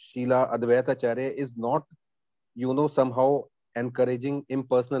Shaligram Shila Advaita Acharya is not, somehow encouraging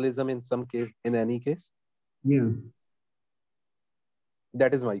impersonalism in some case, in any case. Yeah.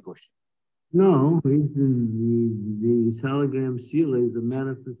 That is my question. No, the Shaligram Shila is a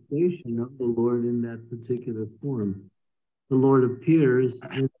manifestation of the Lord in that particular form. The Lord appears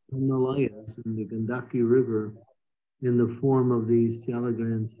in the Himalayas, in the Gandaki River, in the form of these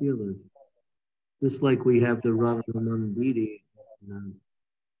Shaligram Shilas. Just like we have the Radharaman Didi in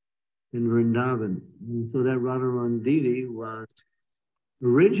Vrindavan. And so that Radharaman Didi was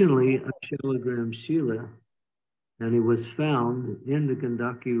originally a Shaligram Shila, and it was found in the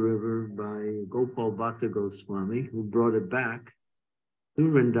Gandaki River by Gopal Bhatta Goswami, who brought it back to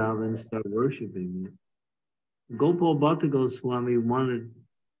Vrindavan and started worshiping it. Gopal Bhatta Goswami wanted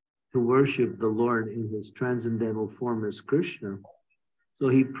to worship the Lord in his transcendental form as Krishna. So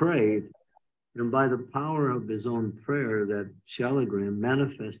he prayed, and by the power of his own prayer, that Shaligram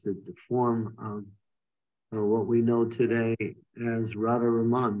manifested the form of what we know today as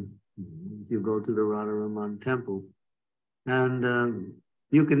Radharaman. You go to the Radharaman temple. And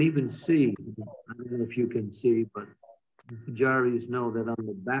you can even see, I don't know if you can see, but pujaris know that on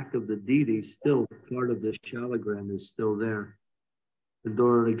the back of the deity, still part of the Shaligram is still there. The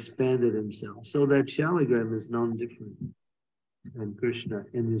Lord expanded himself. So that Shaligram is known different. and Krishna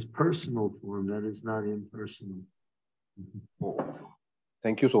in his personal form, that is not impersonal. Oh,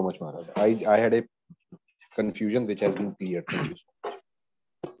 thank you so much, Maharaj. I had a confusion which has been cleared. Thank you so much.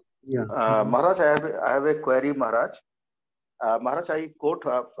 Yeah. Maharaj, I have a query, Maharaj. Maharaj, I quote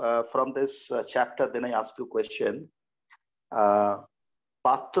from this chapter, then I ask you question.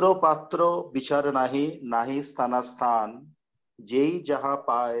 Patro patro bichar nahi, nahi sthana sthan, jei jaha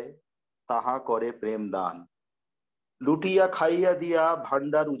paye, taha kore prem dan. লুটিয়া খাইয়া দিয়া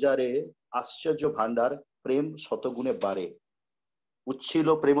ভান্ডার উজারে আশ্চর্য ভান্ডার প্রেম শতগুণে বাড়ে উচ্ছিল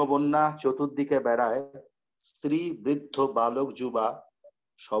প্রেম বন্যা চতুর্দিকে বেড়ায় স্ত্রী বৃদ্ধ বালক যুবা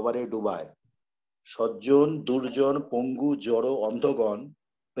সবারে ডুবায় সজ্জন দুর্জন পঙ্গু জড় অন্ধগণ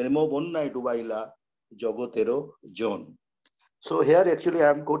প্রেম বন্যায় ডুবাইলা জগতেরও জন. So here actually I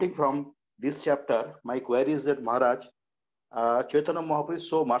am quoting from this chapter. My query is that Maharaj, Chaitanya Mahaprabhu is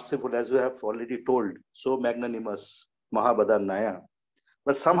so merciful, as you have already told, so magnanimous, Mahabhadanaya.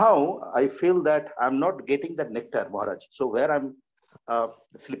 But somehow I feel that I'm not getting that nectar, Maharaj. So where I'm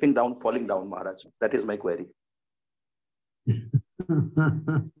slipping down, falling down, Maharaj. That is my query.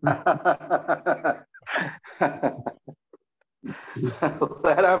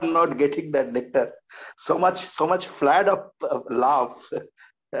 Where I'm not getting that nectar. So much flood of love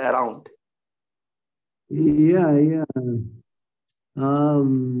around. Yeah.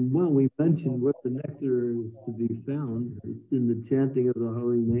 Well, we mentioned where the nectar is to be found. It's in the chanting of the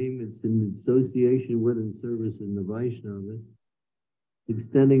holy name. It's in association with and service in the Vaishnavas.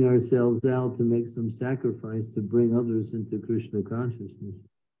 Extending ourselves out to make some sacrifice to bring others into Krishna consciousness.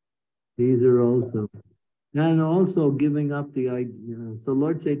 These are also, and also giving up the idea. So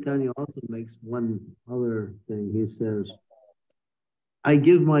Lord Chaitanya also makes one other thing. He says, I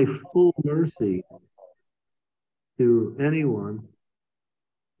give my full mercy to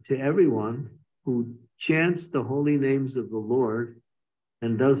everyone who chants the holy names of the Lord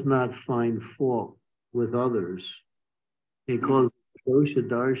and does not find fault with others. He calls it dosha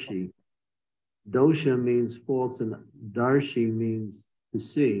darshi. Dosha means faults and darshi means to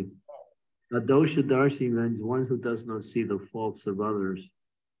see. A dosha darshi means one who does not see the faults of others.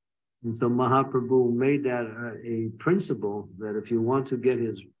 And so Mahaprabhu made that a principle that if you want to get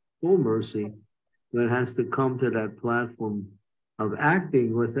his full mercy, that has to come to that platform of acting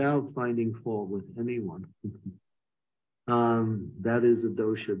without finding fault with anyone. That is a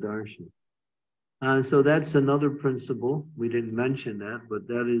dosha darshan. So that's another principle. We didn't mention that, but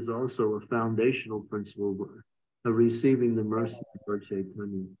that is also a foundational principle of receiving the mercy of Lord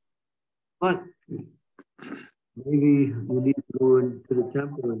Chaitanya. But maybe we need to go into the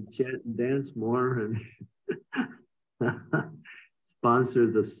temple and chant and dance more and sponsor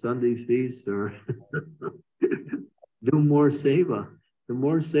the Sunday feast or do more seva. The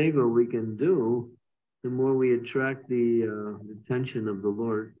more seva we can do, the more we attract the attention of the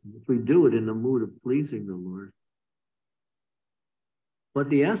Lord. If we do it in the mood of pleasing the Lord. But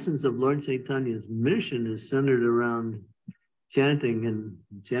the essence of Lord Chaitanya's mission is centered around chanting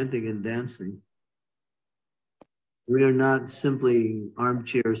and dancing. We are not simply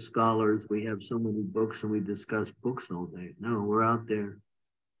armchair scholars. We have so many books and we discuss books all day. No, we're out there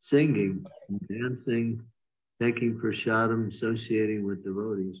singing, and dancing, taking prasadam, associating with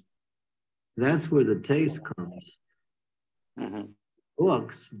devotees. That's where the taste comes. Mm-hmm.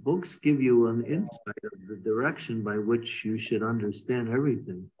 Books give you an insight of the direction by which you should understand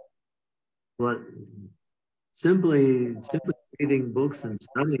everything. But simply reading books and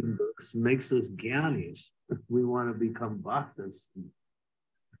studying books makes us jnanis. We want to become bhaktas.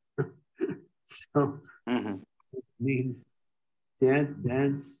 So this means chant,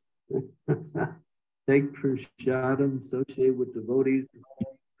 dance, take prasadam, associate with devotees,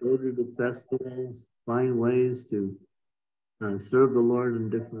 go to the festivals, find ways to serve the Lord in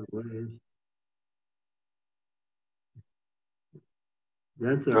different ways.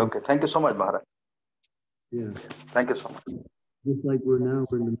 That's okay. Thank you so much, Maharaj. Yeah. Thank you so much. Just like we're in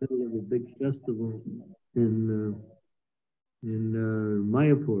the middle of a big festival in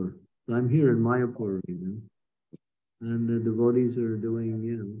Mayapur. So I'm here in Mayapur even. And the devotees are doing,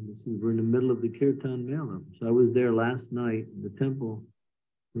 we're in the middle of the Kirtan Mela. So I was there last night. The temple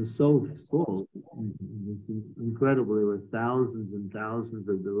was so full. It was incredible. There were thousands and thousands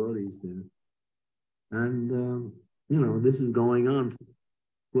of devotees there. And, this is going on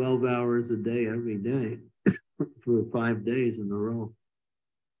 12 hours a day, every day, for 5 days in a row.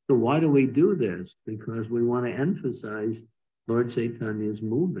 So why do we do this? Because we want to emphasize Lord Chaitanya's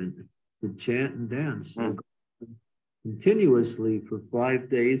movement to chant and dance continuously for 5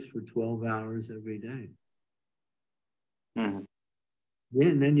 days for 12 hours every day. And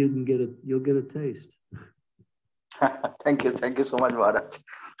then you'll get a taste. Thank you so much, Maharaj.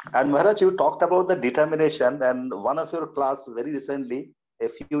 And Maharaj, you talked about the determination, and one of your class very recently, a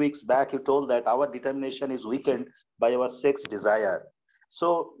few weeks back, you told that our determination is weakened by our sex desire.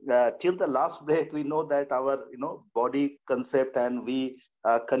 So till the last breath, we know that our body concept, and we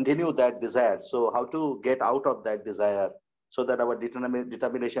continue that desire. So how to get out of that desire so that our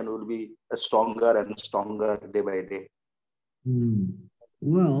determination will be stronger and stronger day by day?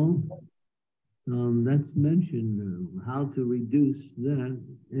 Well, that's mentioned. How to reduce that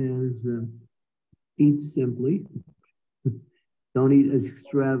is eat simply. Don't eat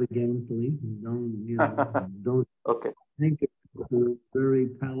extravagantly. Don't Okay. think of very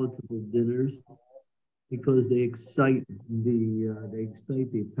palatable dinners because they excite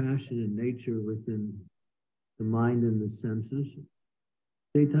the passionate nature within the mind and the senses.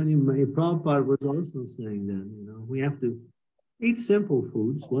 Chaitanya Prabhupada was also saying that, we have to eat simple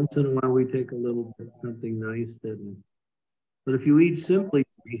foods. Once in a while, we take a little bit something nice. But if you eat simply,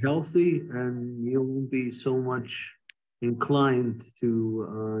 be healthy, and you won't be so much inclined to,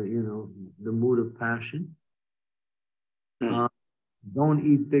 the mood of passion. Don't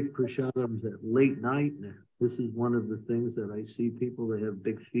eat big prasadams at late night. This is one of the things that I see people that have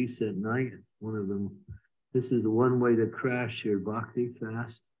big feasts at night. One of them. This is the one way to crash your bhakti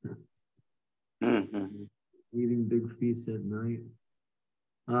fast. Eating big feasts at night.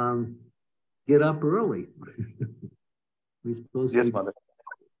 Get up early. We're supposed to be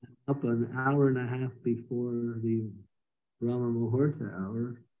up an hour and a half before the Brahma Muhurta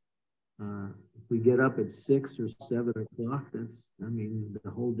hour. If we get up at 6 or 7 o'clock, the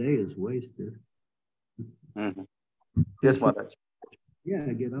whole day is wasted. Yes, Maharaj.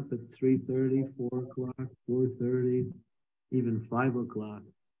 Yeah, get up at 3:30, 4 o'clock, 4:30, even 5 o'clock.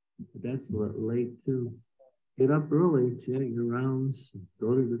 But that's late too. Get up early, chant your rounds,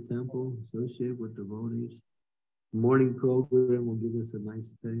 go to the temple, associate with devotees. The morning program will give us a nice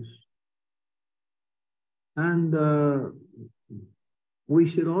taste. And we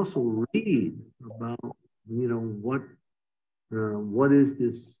should also read about, what is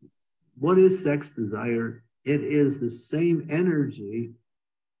this? What is sex desire? It is the same energy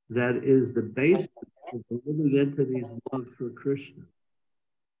that is the basis of the living entity's love for Krishna.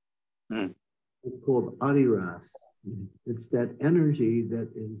 It's called Adi-ras. It's that energy that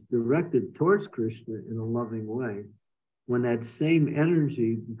is directed towards Krishna in a loving way. When that same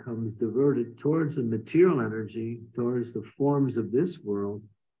energy becomes diverted towards the material energy, towards the forms of this world,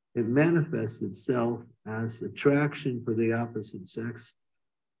 it manifests itself as attraction for the opposite sex.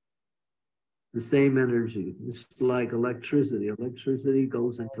 The same energy. It's like electricity. Electricity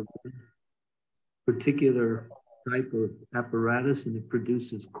goes into one particular type of apparatus and it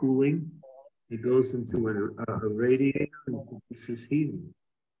produces cooling. It goes into a radiator and produces heating.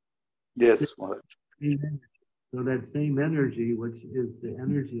 Yes, Maharaj. So that same energy, which is the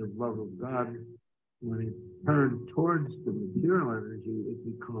energy of love of God, when it's turned towards the material energy, it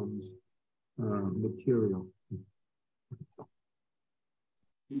becomes material.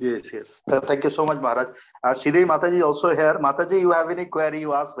 Yes. Thank you so much, Maharaj. Shri Mataji also here. Mataji, you have any query?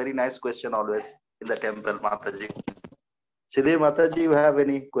 You ask very nice question always in the temple, Mataji. Shri Mataji, you have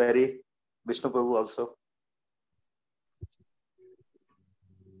any query? Vishnu Prabhu also.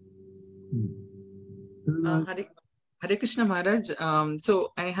 Hare Krishna Maharaj.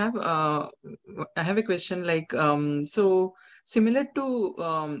 So I have a question like so similar to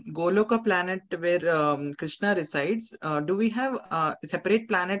Goloka planet where Krishna resides. Do we have a separate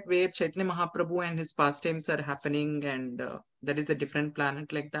planet where Chaitanya Mahaprabhu and his pastimes are happening, and that is a different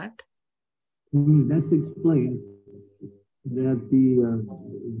planet like that? That's explained that the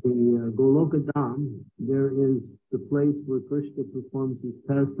Goloka Dham, there is the place where Krishna performs his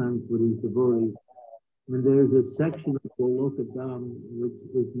pastimes with his devotees. And there's a section of Goloka Dham which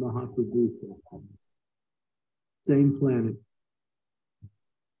is Mahaprabhu's section. Same planet.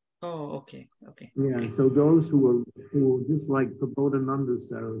 Oh, okay. Yeah, so those who just like Prabodhananda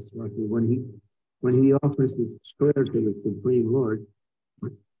Saraswati, when he offers his prayer to the Supreme Lord,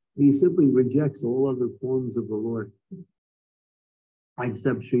 he simply rejects all other forms of the Lord,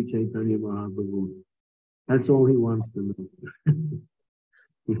 except Sri Chaitanya Mahaprabhu. That's all he wants to know.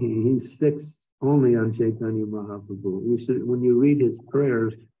 He's fixed only on Chaitanya Mahaprabhu. When you read his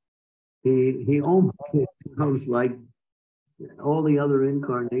prayers, he almost sounds like all the other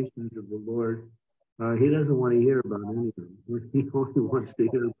incarnations of the Lord. He doesn't want to hear about anything. He only wants to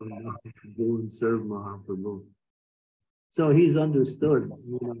hear about Mahaprabhu and serve Mahaprabhu. So he's understood,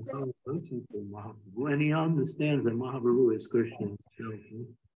 Mahaprabhu, and he understands that Mahaprabhu is Krishna.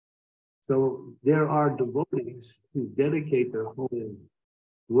 So there are devotees who dedicate their whole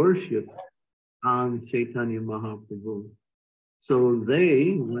worship on Chaitanya Mahaprabhu. So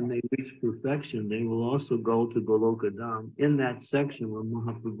they, when they reach perfection, they will also go to Goloka Dham in that section where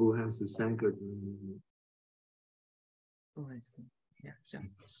Mahaprabhu has the Sankirtan. Oh, I see. Yeah, sure.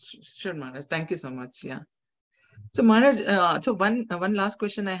 Sure, Maharaj. Thank you so much. Yeah. So Maharaj, so one last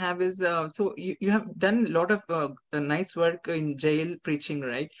question I have is, so you have done a lot of nice work in jail preaching,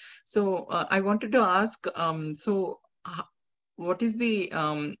 right? So I wanted to ask, what is the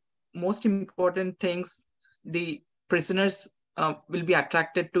most important things the prisoners will be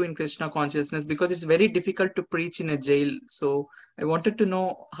attracted to in Krishna consciousness? Because it's very difficult to preach in a jail. So I wanted to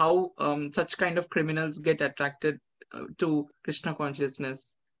know how such kind of criminals get attracted to Krishna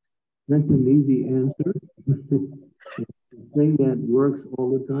consciousness. That's an easy answer. The thing that works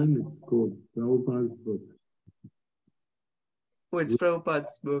all the time, it's called Prabhupada's book. Oh, it's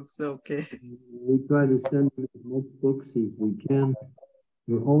Prabhupada's books. Okay. We try to send in as much books as we can.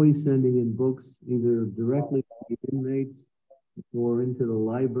 We're always sending in books, either directly to the inmates or into the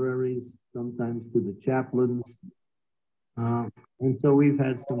libraries, sometimes to the chaplains. And so we've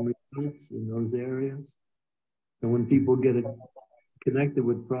had some results in those areas. So when people get connected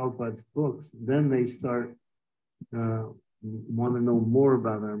with Prabhupada's books, then they start want to know more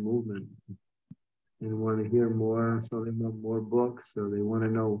about our movement and want to hear more. So they want more books, or they want to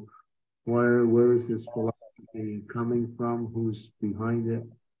know where is this philosophy coming from, who's behind it.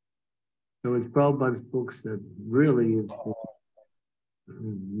 So it's Prabhupada's books that really is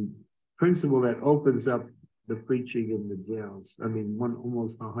the principle that opens up the preaching in the jails. I mean,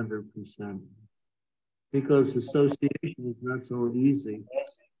 almost 100%. Because association is not so easy,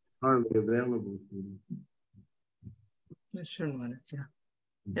 hardly available to them. Sure, Maharaj. Yeah.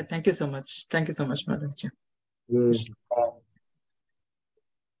 Yeah. Thank you so much. Thank you so much, Maharaj. Yeah.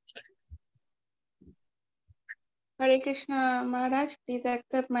 Hare Krishna, Maharaj. Please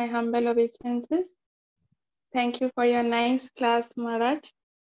accept my humble obeisances. Thank you for your nice class, Maharaj.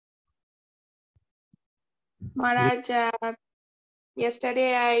 Maharaj,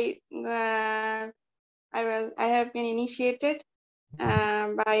 yesterday I have been initiated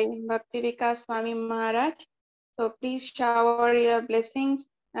by Bhakti Vikas Swami Maharaj. So please shower your blessings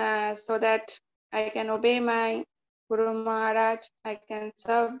so that I can obey my Guru Maharaj, I can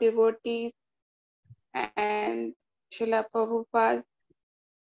serve devotees and Srila Prabhupada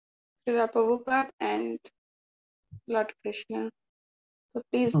and Lord Krishna. So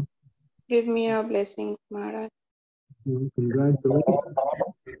please give me your blessings, Maharaj. Congratulations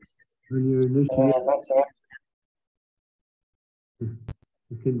on your initiation.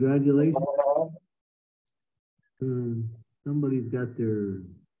 Congratulations. Somebody's got their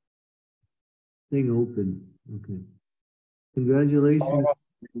thing open. Okay. Congratulations on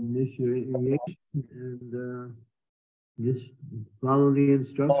initiation, and just follow the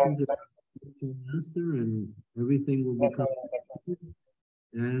instructions of the master, and everything will become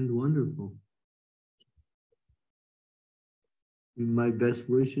and wonderful. My best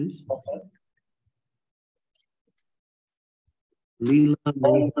wishes. Lila.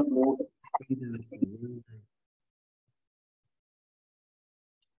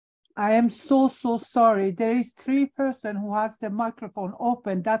 I am so sorry. There is 3 persons who has the microphone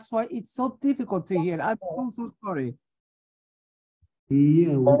open. That's why it's so difficult to hear. I'm so sorry.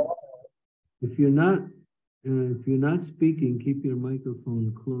 Yeah, well, if you're not speaking, keep your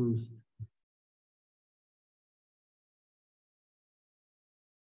microphone closed.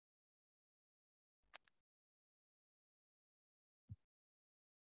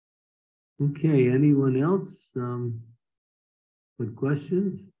 Okay, anyone else with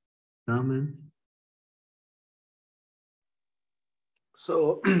questions, comments?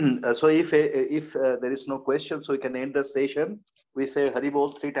 So, so if there is no question, so we can end the session. We say Hari Bol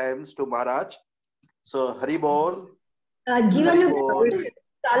 3 times to Maharaj. So Hari Bol. Jivan,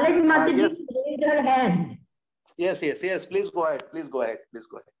 Yes. Mataji raised her hand. Yes. Please go ahead.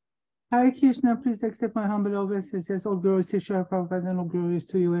 Hare Krishna, please accept my humble obeisances. All glories to Srila Prabhupada and all glories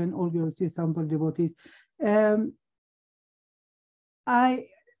to you and all glories to sample devotees. I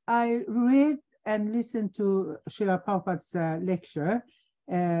read and listened to Srila Prabhupada's lecture,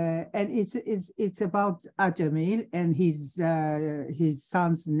 and it's about Ajamil and his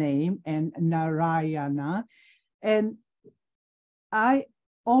son's name and Narayana. And I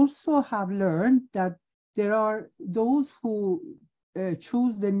also have learned that there are those who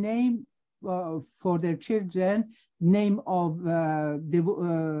choose the name for their children, name of the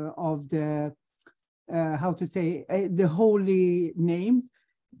how to say the holy names.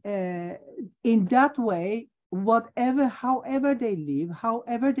 In that way, however they live,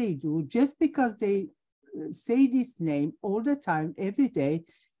 however they do, just because they say this name all the time, every day,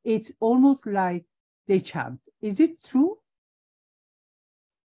 it's almost like they chant. Is it true?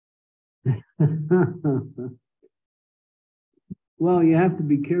 Well, you have to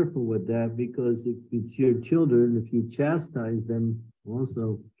be careful with that, because if it's your children, if you chastise them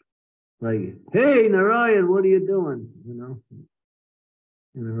also, like, hey, Narayan, what are you doing?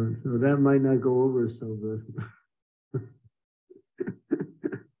 So that might not go over so good.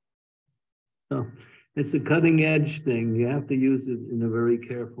 So it's a cutting edge thing. You have to use it in a very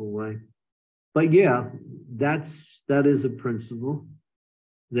careful way. But yeah, that is a principle,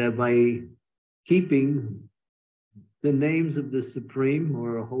 that by keeping the names of the Supreme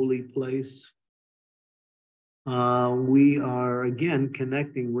or a holy place, we are again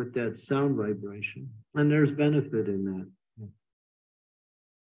connecting with that sound vibration, and there's benefit in that.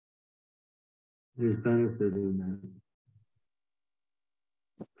 There's benefit in that.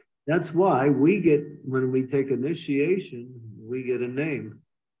 That's why we get, when we take initiation, we get a name.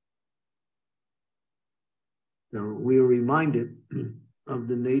 So we are reminded of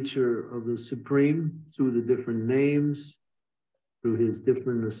the nature of the Supreme through the different names, through his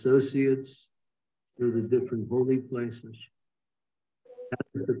different associates, through the different holy places.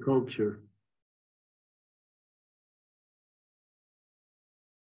 That's the culture.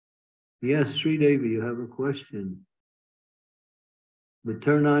 Yes, Sri Devi, you have a question. But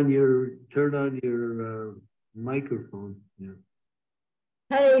turn on your microphone. Yeah.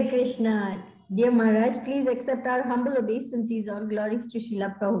 Hare Krishna. Dear Maharaj, please accept our humble obeisances. All glories to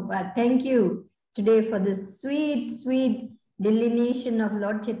Srila Prabhupada. Thank you today for this sweet, sweet delineation of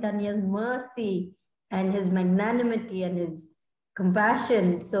Lord Chaitanya's mercy and his magnanimity and his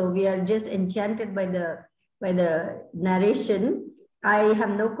compassion. So we are just enchanted by the narration. I have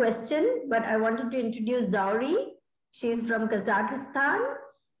no question, but I wanted to introduce Zauri. She's from Kazakhstan,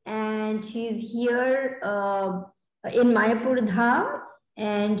 and she's here in Mayapur Dham,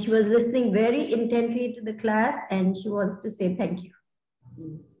 and she was listening very intently to the class, and she wants to say thank you.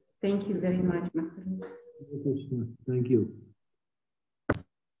 Yes. Thank you very much, Maharaj. Thank you.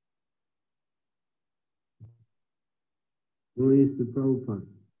 Glories to Prabhupada.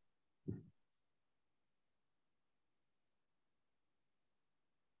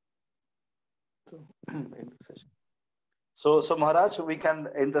 So Maharaj, we can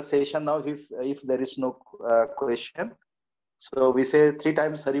end the session now if there is no question. So we say 3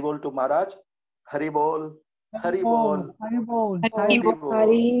 times Haribol to Maharaj. Haribol, Haribol, Haribol, Haribol.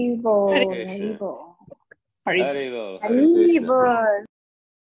 Haribol. Haribol. Haribol.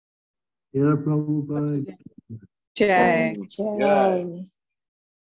 Yeah, Prabhupada. Jai.